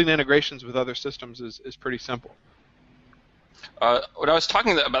 Building integrations with other systems is pretty simple. When I was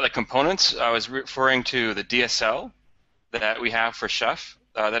talking about the components, I was referring to the DSL that we have for Chef.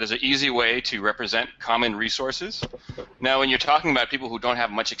 That is an easy way to represent common resources. Now, when you're talking about people who don't have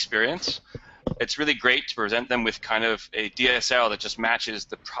much experience, it's really great to present them with kind of a DSL that just matches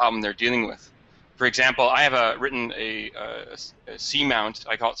the problem they're dealing with. For example, I have written a C mount.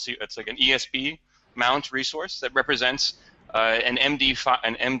 I call it C. It's like an ESB mount resource that represents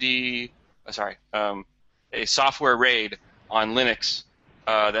a software RAID on Linux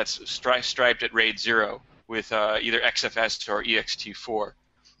that's striped at RAID 0 with either XFS or ext4.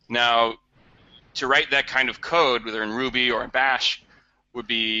 Now, to write that kind of code, whether in Ruby or in Bash, would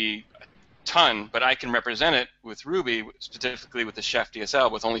be a ton, but I can represent it with Ruby, specifically with the Chef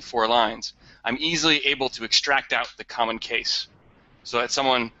DSL, with only 4 lines. I'm easily able to extract out the common case so that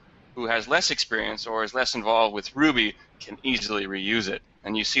someone who has less experience or is less involved with Ruby can easily reuse it.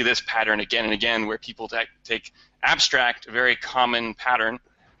 And you see this pattern again and again where people take abstract, a very common pattern,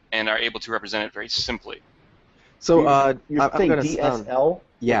 and are able to represent it very simply. So you're I'm saying gonna DSL?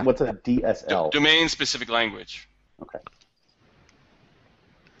 Yeah. What's a DSL? Domain-specific language. Okay.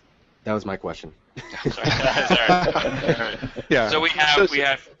 That was my question. Sorry. Yeah. So we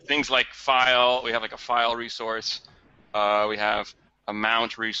have things like file. We have like a file resource. We have a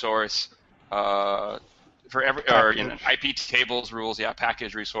mount resource for every IP tables rules. Yeah,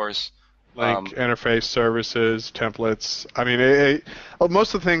 package resource. Like interface services, templates. I mean,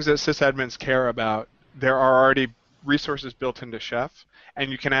 most of the things that sysadmins care about, there are already resources built into Chef,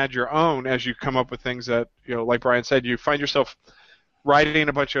 and you can add your own as you come up with things that, like Brian said, you find yourself writing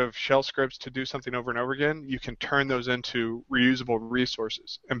a bunch of shell scripts to do something over and over again. You can turn those into reusable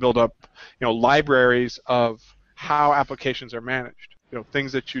resources and build up, libraries of how applications are managed.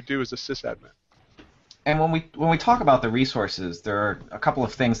 Things that you do as a sysadmin. And when we talk about the resources, there are a couple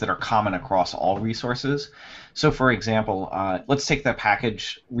of things that are common across all resources. So, for example, let's take the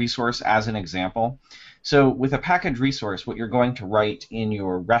package resource as an example. So, with a package resource, what you're going to write in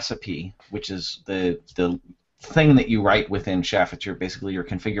your recipe, which is the thing that you write within Chef, it's basically your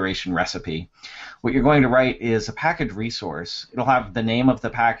configuration recipe. What you're going to write is a package resource. It'll have the name of the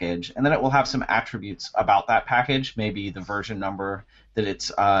package, and then it will have some attributes about that package, maybe the version number that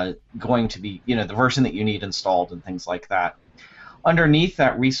it's going to be, the version that you need installed and things like that. Underneath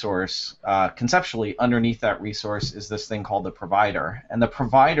that resource, conceptually, underneath that resource is this thing called the provider. And the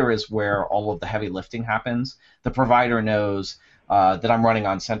provider is where all of the heavy lifting happens. The provider knows that I'm running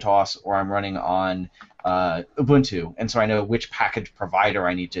on CentOS or I'm running on Ubuntu, and so I know which package provider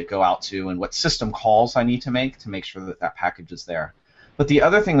I need to go out to and what system calls I need to make sure that that package is there. But the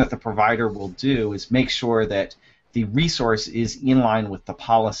other thing that the provider will do is make sure that the resource is in line with the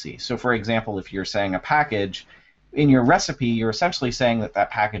policy. So, for example, if you're saying a package, in your recipe, you're essentially saying that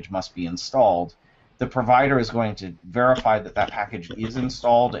that package must be installed. The provider is going to verify that that package is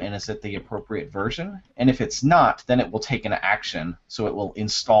installed and is at the appropriate version. And if it's not, then it will take an action. So it will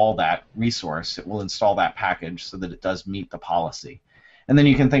install that resource. It will install that package so that it does meet the policy. And then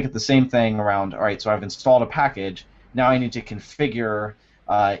you can think of the same thing around, all right, so I've installed a package. Now I need to configure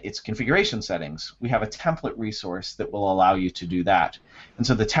its configuration settings. We have a template resource that will allow you to do that. And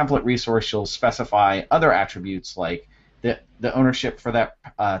so the template resource will specify other attributes like the ownership for that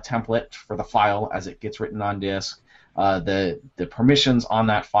template for the file as it gets written on disk, the permissions on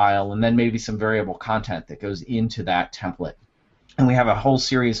that file, and then maybe some variable content that goes into that template. And we have a whole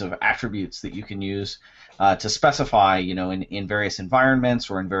series of attributes that you can use to specify, in various environments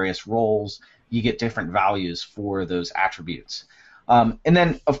or in various roles. You get different values for those attributes. And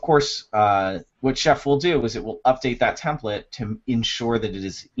then, of course, what Chef will do is it will update that template to ensure that it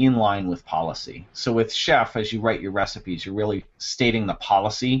is in line with policy. So with Chef, as you write your recipes, you're really stating the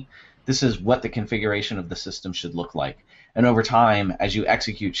policy. This is what the configuration of the system should look like. And over time, as you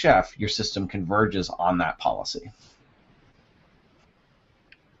execute Chef, your system converges on that policy.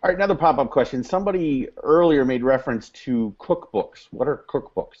 All right, another pop-up question. Somebody earlier made reference to cookbooks. What are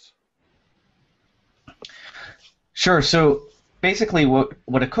cookbooks? Sure. So basically,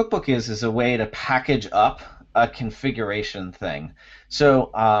 what a cookbook is a way to package up a configuration thing.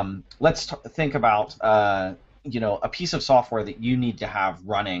 So let's think about a piece of software that you need to have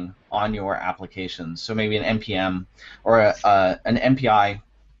running on your application. So maybe an NPM or an MPI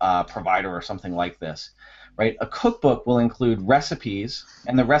provider or something like this, right? A cookbook will include recipes,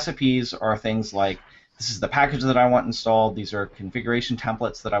 and the recipes are things like, this is the package that I want installed, these are configuration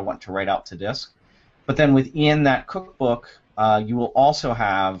templates that I want to write out to disk. But then within that cookbook, you will also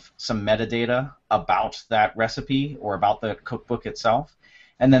have some metadata about that recipe or about the cookbook itself,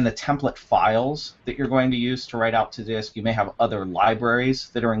 and then the template files that you're going to use to write out to disk. You may have other libraries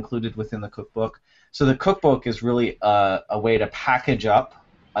that are included within the cookbook. So the cookbook is really a way to package up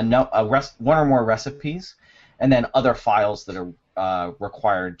one or more recipes and then other files that are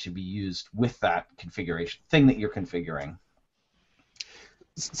required to be used with that configuration thing that you're configuring.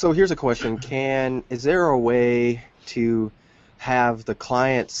 So here's a question: is there a way to have the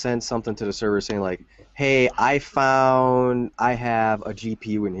client send something to the server saying like, hey, I have a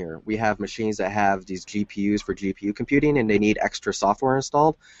GPU in here. We have machines that have these GPUs for GPU computing, and they need extra software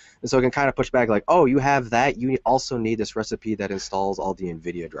installed. And so it can kind of push back like, oh, you have that. You also need this recipe that installs all the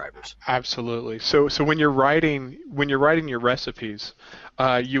NVIDIA drivers. Absolutely. So when you're writing your recipes,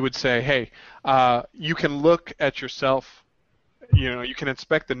 you would say, hey, you can look at yourself. You can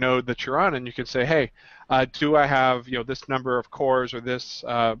inspect the node that you're on, and you can say, hey, do I have this number of cores or this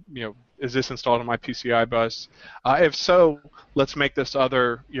is this installed on my PCI bus? If so, let's make this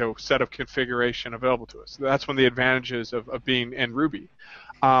other set of configuration available to us. That's one of the advantages of being in Ruby.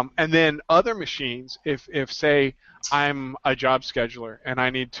 And then other machines, if say I'm a job scheduler and I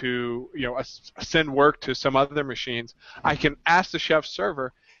need to send work to some other machines, I can ask the Chef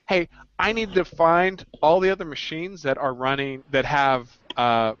server, hey, I need to find all the other machines that are running that have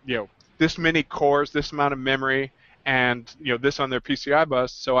this many cores, this amount of memory, and this on their PCI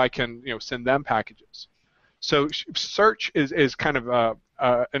bus, so I can send them packages. So search is kind of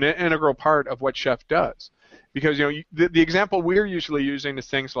an integral part of what Chef does, because the example we're usually using is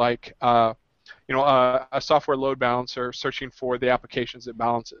things like a software load balancer searching for the applications it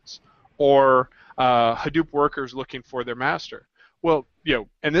balances, or Hadoop workers looking for their master. Well,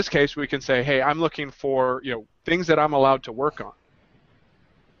 in this case, we can say, hey, I'm looking for things that I'm allowed to work on.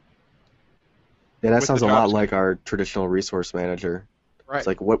 Yeah, that sounds a lot like our traditional resource manager. Right. It's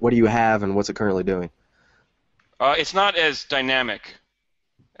like, what do you have and what's it currently doing? It's not as dynamic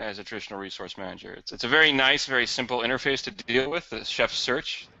as a traditional resource manager. It's a very nice, very simple interface to deal with, the Chef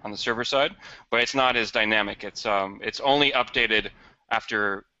search on the server side, but it's not as dynamic. It's only updated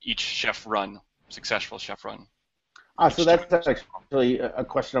after each Chef run, successful Chef run. So that's actually a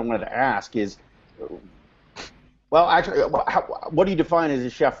question I wanted to ask is, well, actually, what do you define as a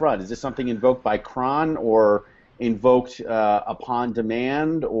Chef run? Is this something invoked by cron or invoked upon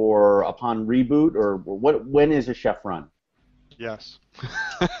demand or upon reboot, or when is a Chef run? Yes.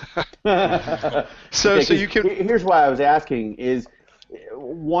 So you can. Here's why I was asking is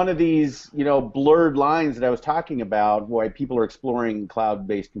one of these blurred lines that I was talking about, why people are exploring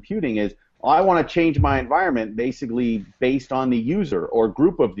cloud-based computing is, I want to change my environment basically based on the user or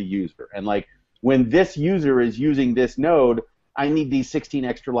group of the user, and like when this user is using this node, I need these 16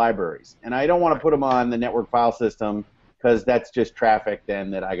 extra libraries, and I don't want to put them on the network file system because that's just traffic then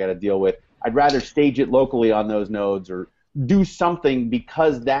that I got to deal with. I'd rather stage it locally on those nodes or do something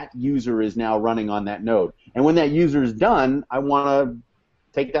because that user is now running on that node. And when that user is done, I want to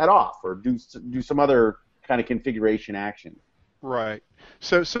take that off or do some other kind of configuration action. Right.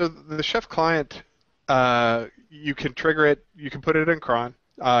 So the Chef client, you can trigger it. You can put it in cron.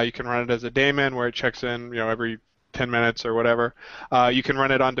 You can run it as a daemon where it checks in, every 10 minutes or whatever. You can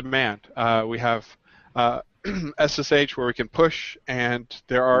run it on demand. We have SSH where we can push, and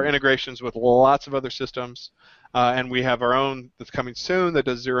there are integrations with lots of other systems. And we have our own that's coming soon that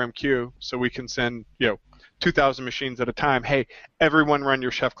does 0MQ, so we can send 2,000 machines at a time. Hey, everyone run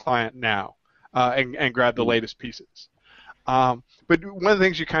your Chef client now, and grab the latest pieces. But one of the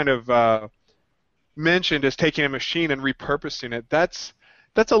things you kind of mentioned is taking a machine and repurposing it. That's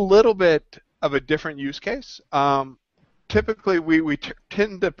a little bit of a different use case. Typically, we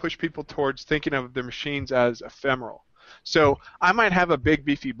tend to push people towards thinking of their machines as ephemeral. So I might have a big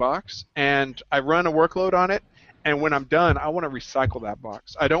beefy box, and I run a workload on it, and when I'm done, I want to recycle that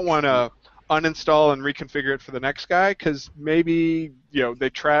box. I don't want to uninstall and reconfigure it for the next guy because maybe they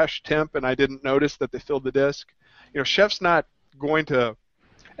trashed temp and I didn't notice that they filled the disk. Chef's not going to,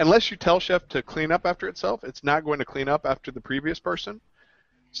 unless you tell Chef to clean up after itself, it's not going to clean up after the previous person.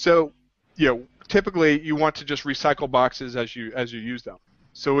 So, typically you want to just recycle boxes as you use them.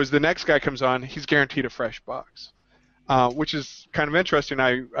 So as the next guy comes on, he's guaranteed a fresh box, which is kind of interesting.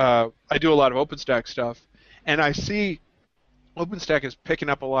 I do a lot of OpenStack stuff, and I see OpenStack is picking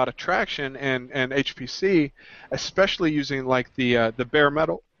up a lot of traction and HPC, especially using like the bare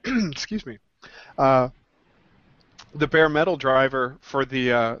metal, excuse me, the bare metal driver for the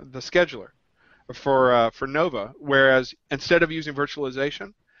scheduler for Nova, whereas instead of using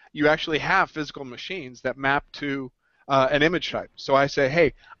virtualization, you actually have physical machines that map to an image type. So I say,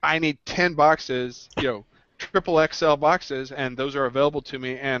 hey, I need 10 boxes, triple XL boxes, and those are available to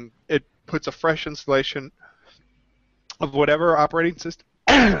me, and it puts a fresh installation of whatever operating system.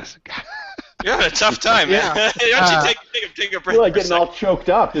 You're having a tough time, man. Yeah. Why don't you take a break? I feel like getting all choked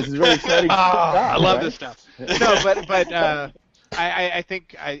up. This is really exciting. I love this stuff. No, but I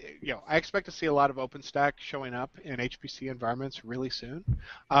think I expect to see a lot of OpenStack showing up in HPC environments really soon,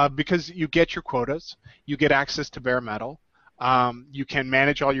 because you get your quotas, you get access to bare metal, you can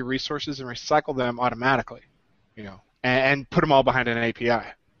manage all your resources and recycle them automatically. and put them all behind an API. Yeah,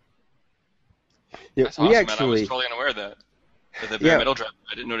 That's we awesome, man. I actually, was totally unaware of that. The bare metal driver.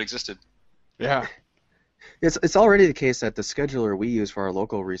 I didn't know it existed. Yeah. it's already the case that the scheduler we use for our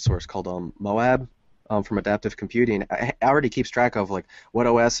local resource called Moab from Adaptive Computing already keeps track of like what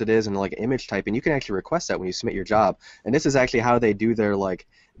OS it is and like image type, and you can actually request that when you submit your job. And this is actually how they do their like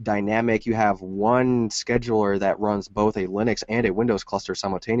dynamic. You have one scheduler that runs both a Linux and a Windows cluster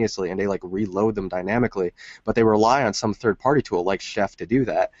simultaneously, and they like reload them dynamically. But they rely on some third-party tool like Chef to do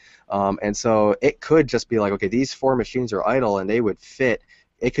that. And so it could just be like, okay, these 4 machines are idle, and they would fit.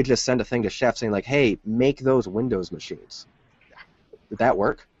 It could just send a thing to Chef saying like, hey, make those Windows machines. Would that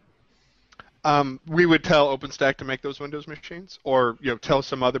work? We would tell OpenStack to make those Windows machines, or tell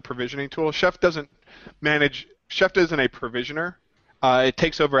some other provisioning tool. Chef isn't a provisioner. It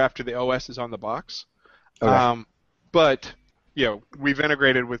takes over after the OS is on the box. Okay. But we've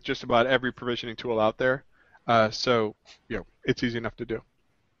integrated with just about every provisioning tool out there, so it's easy enough to do.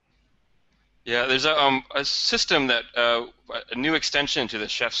 Yeah, there's a system that a new extension to the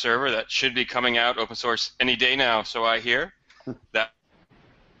Chef server that should be coming out open source any day now. So I hear that.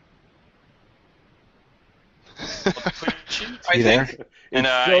 You there?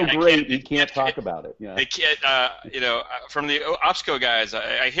 It's so great you can't talk about it. Yeah. They can't, from the OpsCo guys,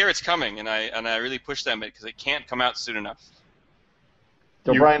 I hear it's coming, and I really push them because it can't come out soon enough.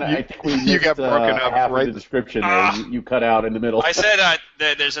 So Brian, I think we missed got broken up half right of the description there. You cut out in the middle. I said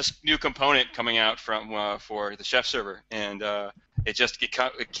that there's a new component coming out for the Chef server, and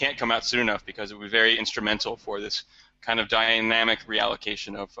it can't come out soon enough because it would be very instrumental for this kind of dynamic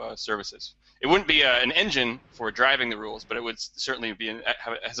reallocation of services. It wouldn't be an engine for driving the rules, but it would certainly be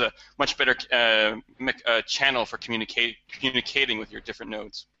has a much better channel for communicating with your different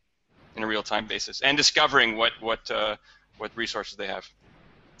nodes in a real-time basis and discovering what resources they have.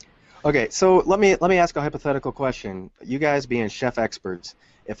 Okay, so let me ask a hypothetical question. You guys being Chef experts,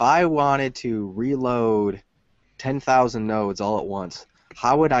 if I wanted to reload 10,000 nodes all at once,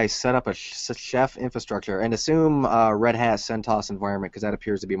 how would I set up a Chef infrastructure? And assume Red Hat CentOS environment, because that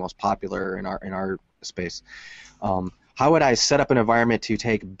appears to be most popular in our space. How would I set up an environment to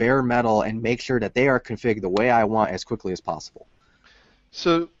take bare metal and make sure that they are configured the way I want as quickly as possible?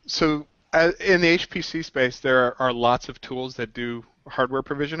 So in the HPC space, there are lots of tools that do hardware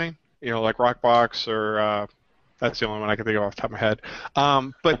provisioning. Like Rockbox, or that's the only one I can think of off the top of my head.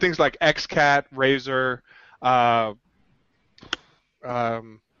 But things like XCAT, Razor.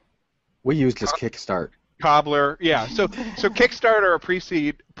 We use just Kickstart. Cobbler, yeah. So Kickstarter or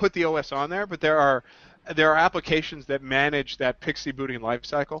Preseed put the OS on there, but there are applications that manage that PXE booting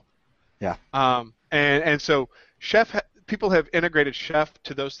lifecycle. Yeah. And so people have integrated Chef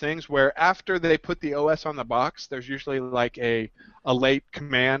to those things where after they put the OS on the box, there's usually like a late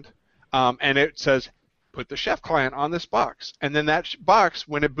command, and it says put the Chef client on this box, and then that box,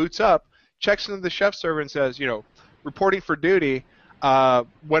 when it boots up, checks into the Chef server and says, reporting for duty.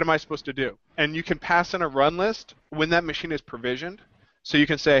 What am I supposed to do? And you can pass in a run list when that machine is provisioned. So you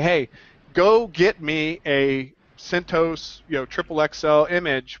can say, hey, go get me a CentOS, triple XL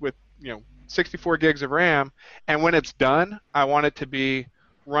image with, 64 gigs of RAM, and when it's done, I want it to be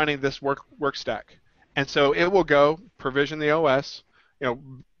running this work stack. And so it will go provision the OS,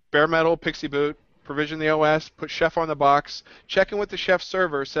 bare metal PXE boot, provision the OS, put Chef on the box, check in with the Chef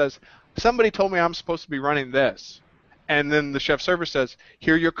server, says, somebody told me I'm supposed to be running this. And then the Chef server says,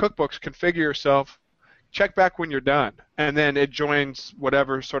 here are your cookbooks, configure yourself, check back when you're done. And then it joins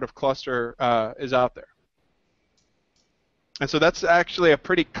whatever sort of cluster is out there. And so that's actually a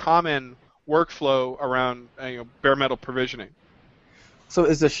pretty common workflow around bare metal provisioning. So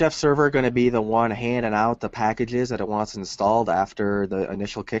is the Chef server going to be the one handing out the packages that it wants installed after the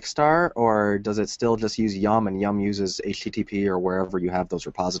initial kickstart, or does it still just use Yum and Yum uses HTTP or wherever you have those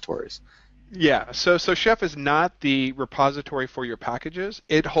repositories? Yeah, so Chef is not the repository for your packages.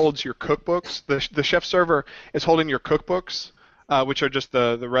 It holds your cookbooks. The Chef server is holding your cookbooks, which are just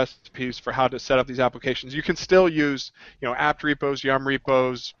the recipes for how to set up these applications. You can still use apt repos, Yum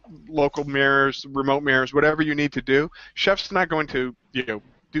repos, local mirrors, remote mirrors, whatever you need to do. Chef's not going to do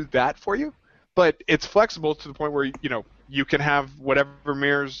that for you, but it's flexible to the point where you can have whatever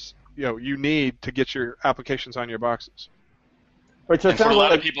mirrors you need to get your applications on your boxes. Right, so and what a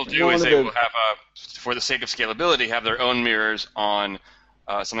lot of people do is they will have, for the sake of scalability, have their own mirrors on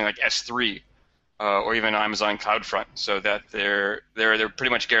something like S3 or even Amazon CloudFront, so that they're pretty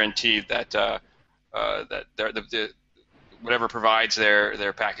much guaranteed that whatever provides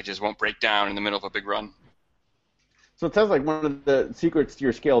their packages won't break down in the middle of a big run. So it sounds like one of the secrets to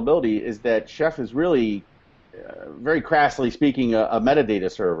your scalability is that Chef is really, very crassly speaking, a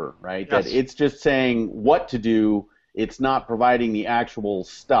metadata server, right? Yes. That it's just saying what to do, It's not providing the actual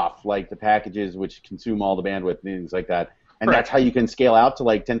stuff like the packages which consume all the bandwidth and things like that. And Correct. that's how you can scale out to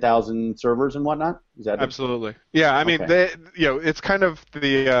like 10,000 servers and whatnot? Is that Absolutely. Yeah, I mean, Okay. it's kind of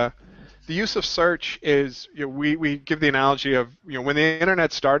the use of search is, we give the analogy of, when the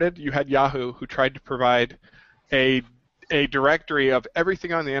internet started, you had Yahoo who tried to provide a directory of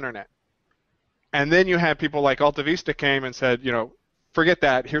everything on the internet. And then you had people like Alta Vista came and said, forget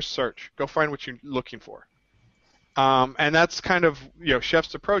that, here's search. Go find what you're looking for. And that's kind of,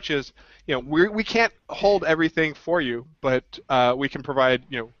 Chef's approach is, we can't hold everything for you, but we can provide,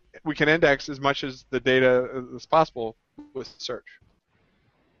 we can index as much as the data as possible with search.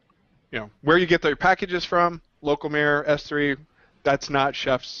 Where you get your packages from, local mirror, S3, that's not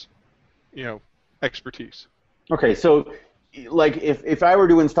Chef's, expertise. Okay, so like if I were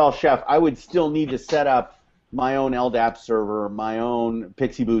to install Chef, I would still need to set up my own LDAP server, my own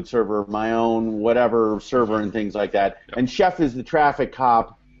Pixie Boot server, my own whatever server and things like that. Yep. And Chef is the traffic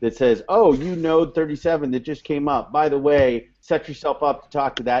cop that says, oh, you node 37 that just came up. By the way, set yourself up to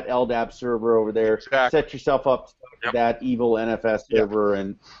talk to that LDAP server over there. Exactly. Set yourself up to talk to that evil NFS server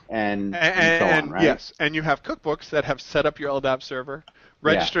and so on, right? Yes, and you have cookbooks that have set up your LDAP server,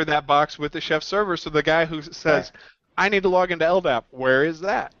 register that box with the Chef server, so the guy who says, I need to log into LDAP, where is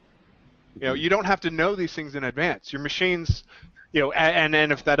that? You don't have to know these things in advance. Your machines, and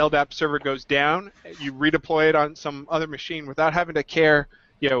then if that LDAP server goes down, you redeploy it on some other machine without having to care,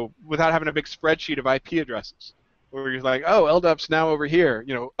 without having a big spreadsheet of IP addresses, where you're like, oh, LDAP's now over here.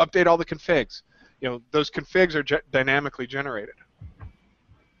 Update all the configs. Those configs are dynamically generated.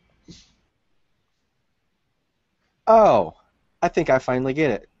 Oh, I think I finally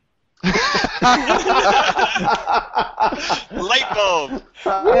get it. Light bulb.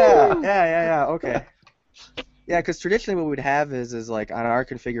 Yeah. Okay. Yeah, because traditionally what we'd have is like on our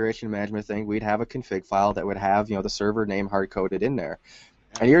configuration management thing, we'd have a config file that would have the server name hard coded in there,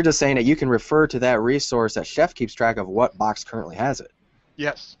 and you're just saying that you can refer to that resource that Chef keeps track of what box currently has it.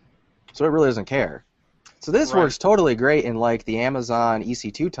 Yes. So it really doesn't care. So this works totally great in like the Amazon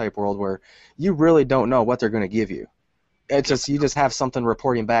EC2 type world where you really don't know what they're going to give you. It's just you just have something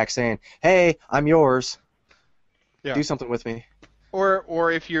reporting back saying, "Hey, I'm yours. Yeah. Do something with me."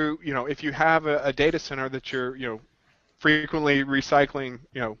 Or if you if you have a data center that you're frequently recycling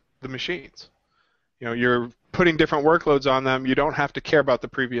the machines, you're putting different workloads on them. You don't have to care about the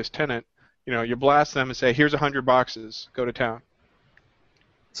previous tenant. You blast them and say, "Here's 100 boxes. Go to town."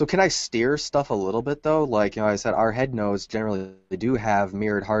 So can I steer stuff a little bit though? Like I said, our head nodes generally do have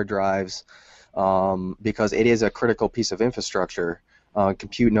mirrored hard drives because it is a critical piece of infrastructure.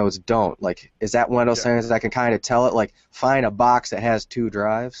 Compute nodes don't. Like, is that one of those things that I can kind of tell it? Like, find a box that has 2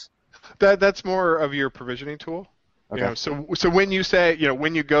 drives. That's more of your provisioning tool. Okay. So when you say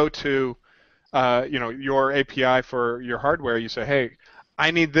when you go to your API for your hardware, you say, hey,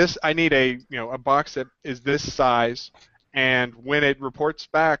 I need this. I need a box that is this size. And when it reports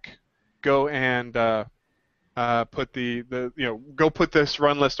back, go and put go put this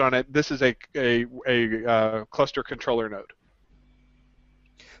run list on it. This is a cluster controller node.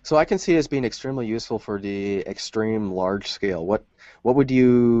 So I can see this being extremely useful for the extreme large scale. What would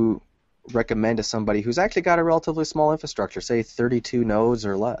you recommend to somebody who's actually got a relatively small infrastructure, say 32 nodes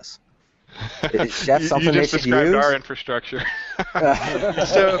or less? Is Chef something you just they should described use? our infrastructure.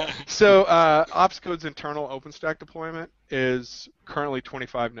 So OpsCode's internal OpenStack deployment is currently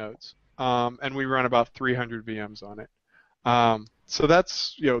 25 nodes, and we run about 300 VMs on it. So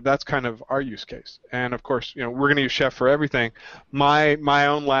that's that's kind of our use case. And of course, we're going to use Chef for everything. My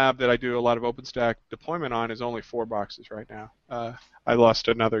own lab that I do a lot of OpenStack deployment on is only 4 boxes right now. I lost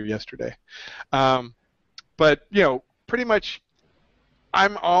another yesterday. But pretty much,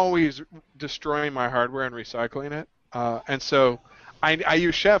 I'm always destroying my hardware and recycling it. And so I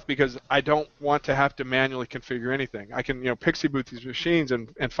use Chef because I don't want to have to manually configure anything. I can Pixie boot these machines in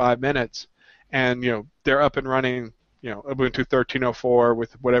 5 minutes, and they're up and running. Ubuntu 13.04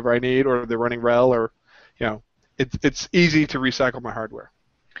 with whatever I need, or they're running RHEL, or it's easy to recycle my hardware.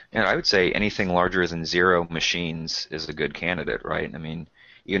 And I would say anything larger than 0 machines is a good candidate, right? I mean,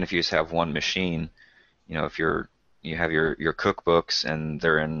 even if you just have one machine, if you have your cookbooks and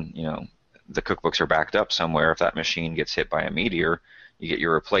they're in, the cookbooks are backed up somewhere. If that machine gets hit by a meteor, you get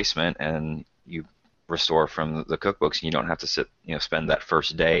your replacement and you restore from the cookbooks, and you don't have to spend that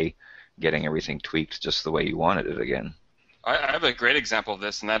first day getting everything tweaked just the way you wanted it again. I have a great example of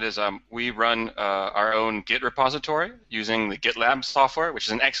this, and that is we run our own Git repository using the GitLab software, which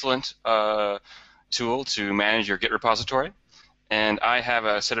is an excellent tool to manage your Git repository. And I have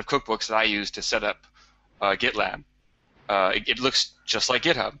a set of cookbooks that I use to set up GitLab. It looks just like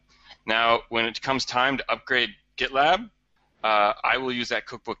GitHub. Now, when it comes time to upgrade GitLab, I will use that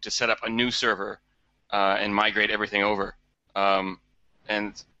cookbook to set up a new server and migrate everything over.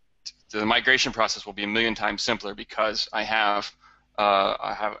 And the migration process will be a million times simpler because I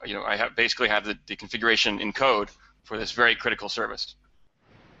basically have the configuration in code for this very critical service.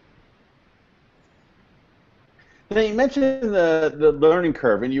 Now, you mentioned the learning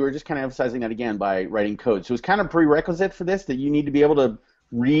curve, and you were just kind of emphasizing that again by writing code. So it's kind of prerequisite for this that you need to be able to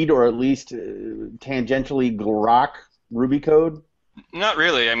read or at least tangentially grok Ruby code? Not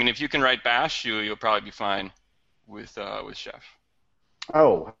really. I mean, if you can write Bash, you'll probably be fine with Chef.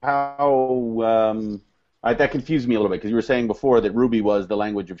 Oh, how that confused me a little bit because you were saying before that Ruby was the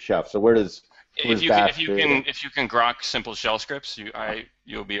language of Chef. So where does Bash if you can grok simple shell scripts,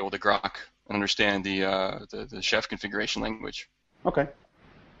 you'll be able to grok and understand the Chef configuration language. Okay.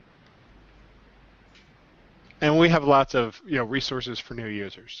 And we have lots of resources for new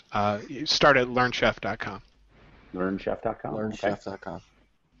users. You start at learnchef.com. Learnchef.com. Learnchef.com. Okay.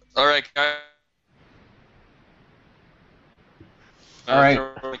 All right, guys. All right.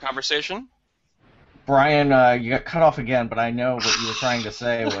 Conversation. Brian, you got cut off again, but I know what you were trying to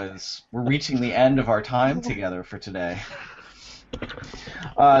say was we're reaching the end of our time together for today.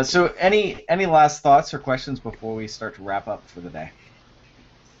 So any last thoughts or questions before we start to wrap up for the day?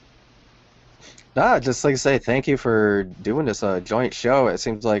 No, just like I say, thank you for doing this joint show. It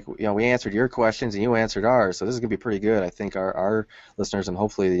seems like we answered your questions and you answered ours, so this is gonna be pretty good. I think our listeners and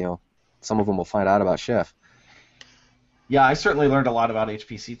hopefully some of them will find out about Chef. Yeah, I certainly learned a lot about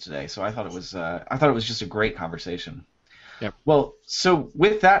HPC today, so I thought it was just a great conversation. Yep. Well, so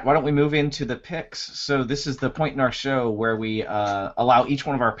with that, why don't we move into the picks? So this is the point in our show where we allow each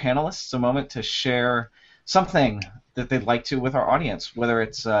one of our panelists a moment to share something that they'd like to with our audience, whether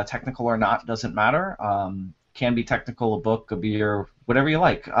it's technical or not, doesn't matter. Can be technical, a book, a beer, whatever you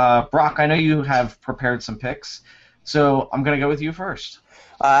like. Brock, I know you have prepared some picks, so I'm going to go with you first.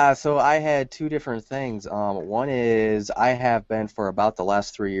 So I had two different things. One is I have been for about the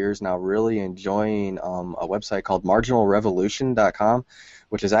last 3 years now really enjoying a website called marginalrevolution.com,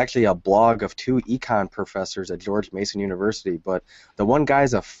 which is actually a blog of two econ professors at George Mason University. But the one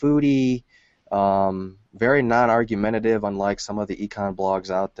guy's a foodie, very non-argumentative, unlike some of the econ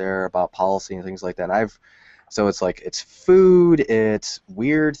blogs out there about policy and things like that. So it's like it's food, it's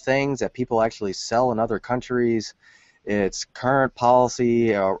weird things that people actually sell in other countries. It's current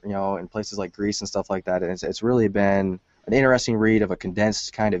policy, in places like Greece and stuff like that. And it's really been an interesting read of a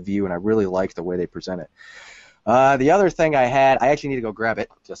condensed kind of view, and I really like the way they present it. The other thing I actually need to go grab it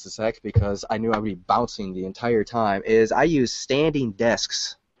just a sec because I knew I would be bouncing the entire time, is I use standing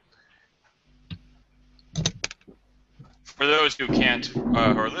desks. For those who can't who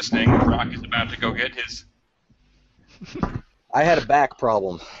are listening, Brock is about to go get his. I had a back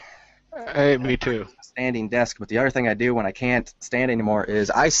problem. Hey, me too. Standing desk, but the other thing I do when I can't stand anymore is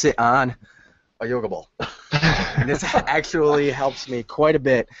I sit on a yoga ball. And this actually helps me quite a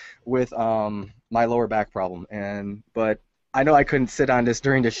bit with my lower back problem. But I know I couldn't sit on this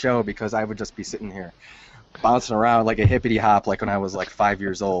during the show because I would just be sitting here bouncing around like a hippity hop like when I was like 5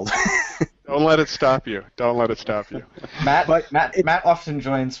 years old. Don't let it stop you. Don't let it stop you. Matt often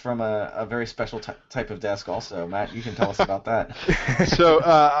joins from a very special type of desk also. Matt, you can tell us about that. So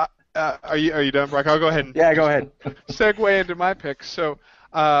are you done, Brock? I'll go ahead and go ahead. Segue into my picks. So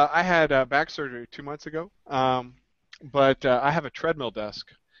I had back surgery 2 months ago, but I have a treadmill desk,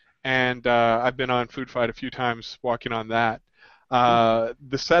 and I've been on Food Fight a few times walking on that.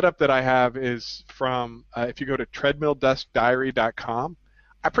 The setup that I have is from if you go to treadmilldeskdiary.com,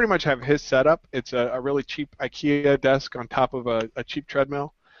 I pretty much have his setup. It's a really cheap IKEA desk on top of a cheap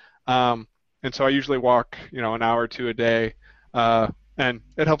treadmill, and so I usually walk an hour or two a day. And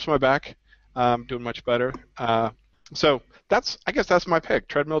it helps my back. I'm doing much better. So I guess that's my pick,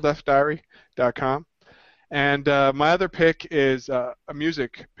 treadmilldeskdiary.com. And my other pick is a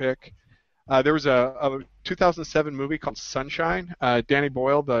music pick. There was a 2007 movie called Sunshine. Danny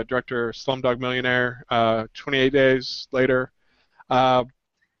Boyle, the director of Slumdog Millionaire, 28 Days Later.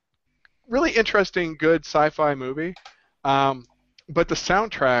 Really interesting, good sci-fi movie. But the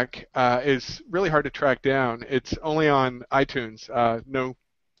soundtrack is really hard to track down. It's only on iTunes, no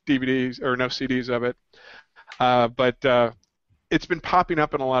DVDs or no CDs of it. But it's been popping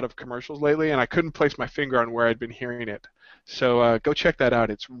up in a lot of commercials lately, and I couldn't place my finger on where I'd been hearing it. So go check that out.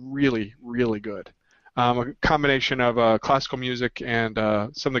 It's really, really good. A combination of classical music and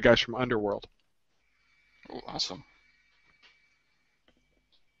some of the guys from Underworld. Oh, awesome.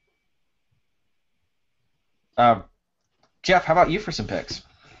 Jeff, how about you for some picks?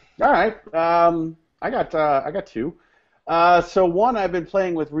 All right. I got two. So one I've been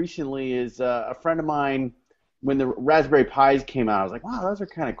playing with recently is a friend of mine when the Raspberry Pis came out, I was like, wow, those are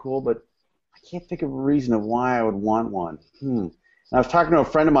kind of cool, but I can't think of a reason of why I would want one. And I was talking to a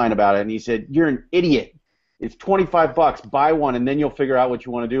friend of mine about it, and he said, you're an idiot. It's $25. Buy one, and then you'll figure out what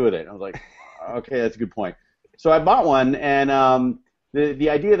you want to do with it. I was like, okay, that's a good point. So I bought one, and the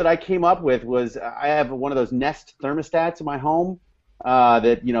idea that I came up with was I have one of those Nest thermostats in my home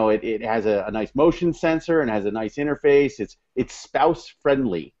that, you know, it has a nice motion sensor and has a nice interface. It's spouse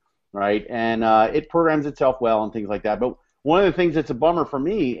friendly, right? And it programs itself well and things like that. But one of the things that's a bummer for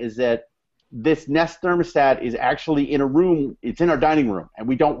me is that this Nest thermostat is actually in a room. It's in our dining room, and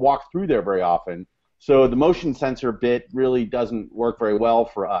we don't walk through there very often. So the motion sensor bit really doesn't work very well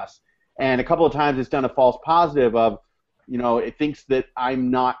for us. And a couple of times it's done a false positive of, you know, it thinks that I'm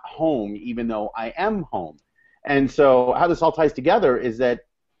not home even though I am home. And so how this all ties together is that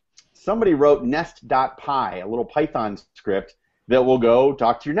somebody wrote nest.py, a little Python script that will go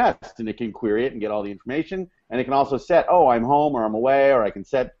talk to your Nest, and it can query it and get all the information. And it can also set, oh, I'm home or I'm away, or I can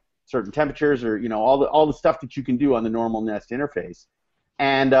set certain temperatures, or, you know, all the stuff that you can do on the normal Nest interface.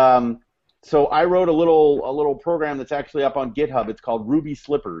 And so I wrote a little program that's actually up on GitHub. It's called Ruby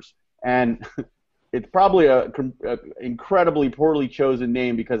Slippers, and it's probably a incredibly poorly chosen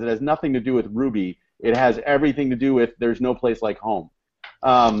name because it has nothing to do with Ruby. It has everything to do with there's no place like home.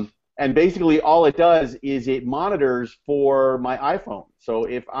 And basically all it does is it monitors for my iPhone. So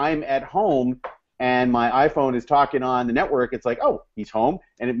if I'm at home and my iPhone is talking on the network, it's like, oh, he's home,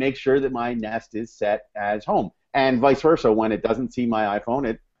 and it makes sure that my Nest is set as home. And vice versa, when it doesn't see my iPhone,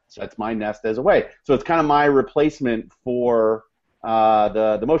 it sets my Nest as away. So it's kind of my replacement for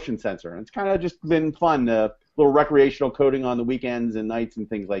the motion sensor. And it's kind of just been fun, a little recreational coding on the weekends and nights and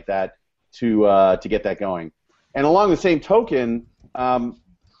things like that to get that going. And along the same token,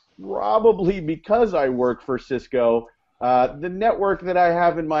 probably because I work for Cisco, the network that I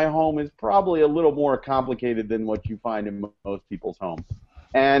have in my home is probably a little more complicated than what you find in most people's homes.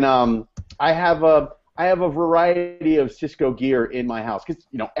 And I have a variety of Cisco gear in my house because,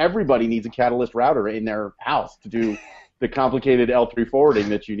 you know, everybody needs a Catalyst router in their house to do the complicated L3 forwarding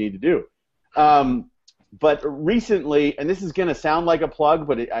that you need to do. But recently, and this is going to sound like a plug,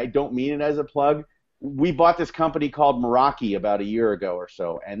 but I don't mean it as a plug, we bought this company called Meraki about a year ago or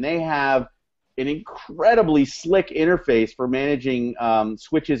so, and they have an incredibly slick interface for managing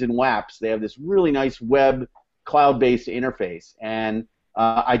switches and WAPs. They have this really nice web cloud-based interface, and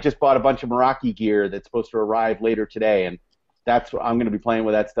I just bought a bunch of Meraki gear that's supposed to arrive later today, and that's I'm going to be playing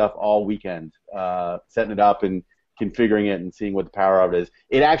with that stuff all weekend, setting it up and configuring it and seeing what the power of it is.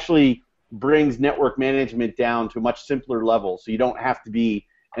 It actually brings network management down to a much simpler level, so you don't have to be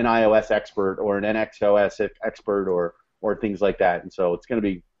an iOS expert or an NXOS expert or things like that. And so it's going to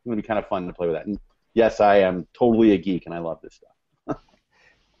be kind of fun to play with that. And yes, I am totally a geek, and I love this stuff.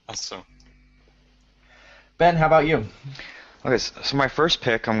 Awesome. Ben, how about you? Okay, so my first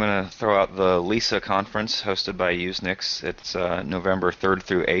pick, I'm going to throw out the LISA conference hosted by Usenix. It's November 3rd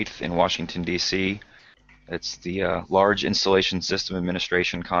through 8th in Washington, D.C. It's the large installation system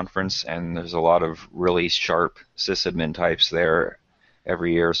administration conference, and there's a lot of really sharp sysadmin types there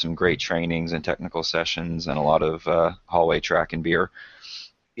every year. Some great trainings and technical sessions, and a lot of hallway track and beer.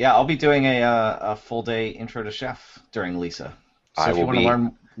 Yeah, I'll be doing a full day intro to Chef during LISA. So if you want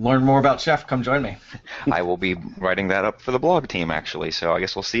to learn more about Chef, come join me. I will be writing that up for the blog team, actually, so I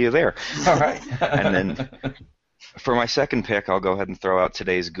guess we'll see you there. All right. And then for my second pick, I'll go ahead and throw out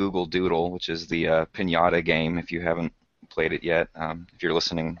today's Google Doodle, which is the Pinata game, if you haven't played it yet. If you're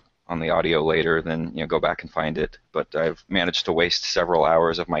listening on the audio later, then go back and find it. But I've managed to waste several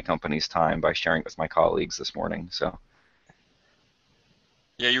hours of my company's time by sharing it with my colleagues this morning. So.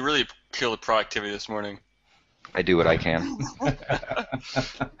 Yeah, you really killed productivity this morning. I do what I can.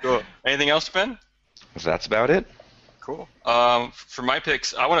 Cool. Anything else, Ben? That's about it. Cool. For my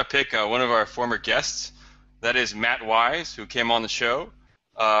picks, I want to pick one of our former guests. That is Matt Wise, who came on the show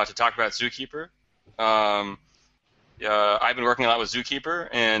to talk about Zookeeper. I've been working a lot with Zookeeper,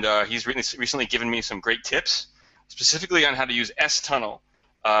 and he's recently given me some great tips, specifically on how to use S-Tunnel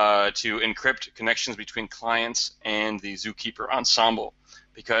to encrypt connections between clients and the Zookeeper ensemble,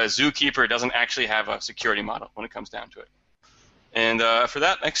 because Zookeeper doesn't actually have a security model when it comes down to it. And for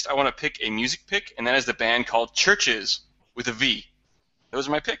that, next I want to pick a music pick, and that is the band called Churches with a V. Those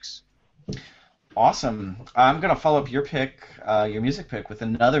are my picks. Awesome. I'm going to follow up your pick, your music pick, with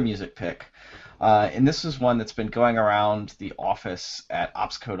another music pick. And this is one that's been going around the office at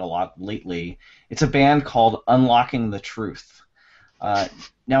OpsCode a lot lately. It's a band called Unlocking the Truth.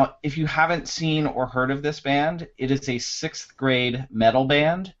 Now, if you haven't seen or heard of this band, it is a 6th grade metal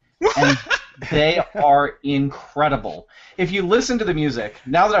band. And They are incredible. If you listen to the music,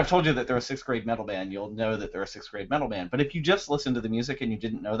 now that I've told you that they're a sixth grade metal band, you'll know that they're a sixth grade metal band. But if you just listen to the music and you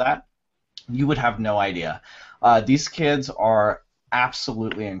didn't know that, you would have no idea. These kids are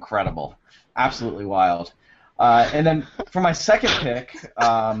absolutely incredible, absolutely wild. And then for my second pick,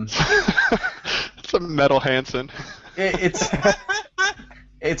 It's a metal Hanson.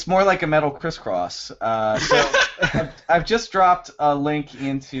 It's more like a metal crisscross. So I've just dropped a link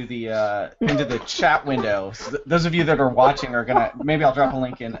into the chat window. So those of you that are watching are gonna, maybe I'll drop a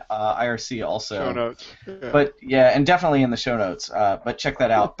link in IRC also. Show notes. Yeah. But yeah, and definitely in the show notes. But check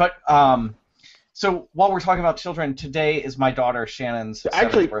that out. But so while we're talking about children, today is my daughter Shannon's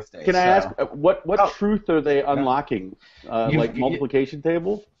Actually, 7th birthday. can I ask what truth are they Yeah. unlocking? Like multiplication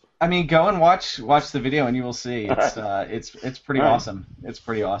table? I mean, go and watch the video, and you will see it's pretty All right. awesome. It's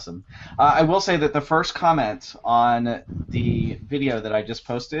pretty awesome. I will say that the first comment on the video that I just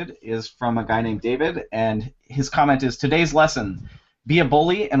posted is from a guy named David, and his comment is, "Today's lesson: be a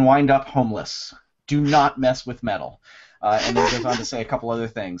bully and wind up homeless. Do not mess with metal." And then goes on to say a couple other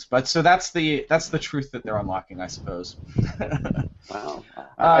things. But so that's the truth that they're unlocking, I suppose. Wow.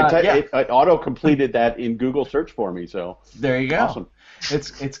 Yeah. It auto completed that in Google search for me, so There you go. awesome.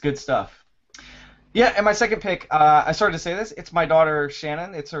 It's good stuff. Yeah, and my second pick, I started to say this, it's my daughter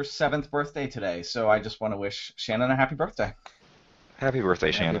Shannon. It's her 7th birthday today, so I just want to wish Shannon a happy birthday. Happy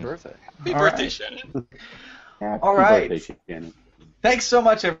birthday, Shannon. Happy birthday. Happy All birthday, right. Shannon. Happy All right. birthday, Shannon. Thanks so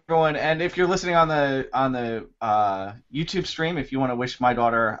much, everyone. And if you're listening on the YouTube stream, if you want to wish my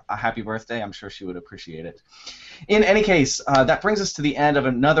daughter a happy birthday, I'm sure she would appreciate it. In any case, that brings us to the end of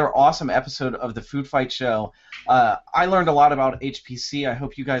another awesome episode of the Food Fight Show. I learned a lot about HPC. I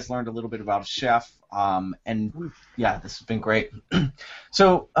hope you guys learned a little bit about Chef. And yeah, this has been great.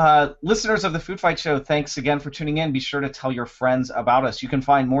 So, listeners of the Food Fight Show, thanks again for tuning in. Be sure to tell your friends about us. You can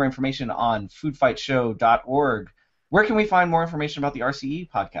find more information on foodfightshow.org. Where can we find more information about the RCE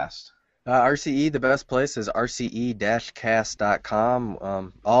podcast? RCE, the best place is rce-cast.com.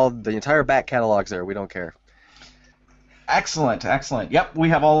 The entire back catalog's there. We don't care. Excellent, excellent. Yep, we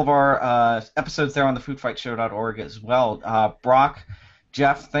have all of our episodes there on the foodfightshow.org as well. Brock,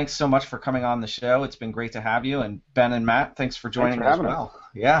 Jeff, thanks so much for coming on the show. It's been great to have you. And Ben and Matt, thanks for joining for us as having well.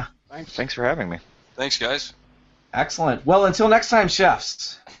 Yeah, Thanks for having me. Thanks, guys. excellent. Well, until next time,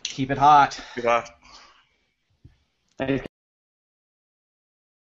 chefs, keep it hot. Good luck. Thanks.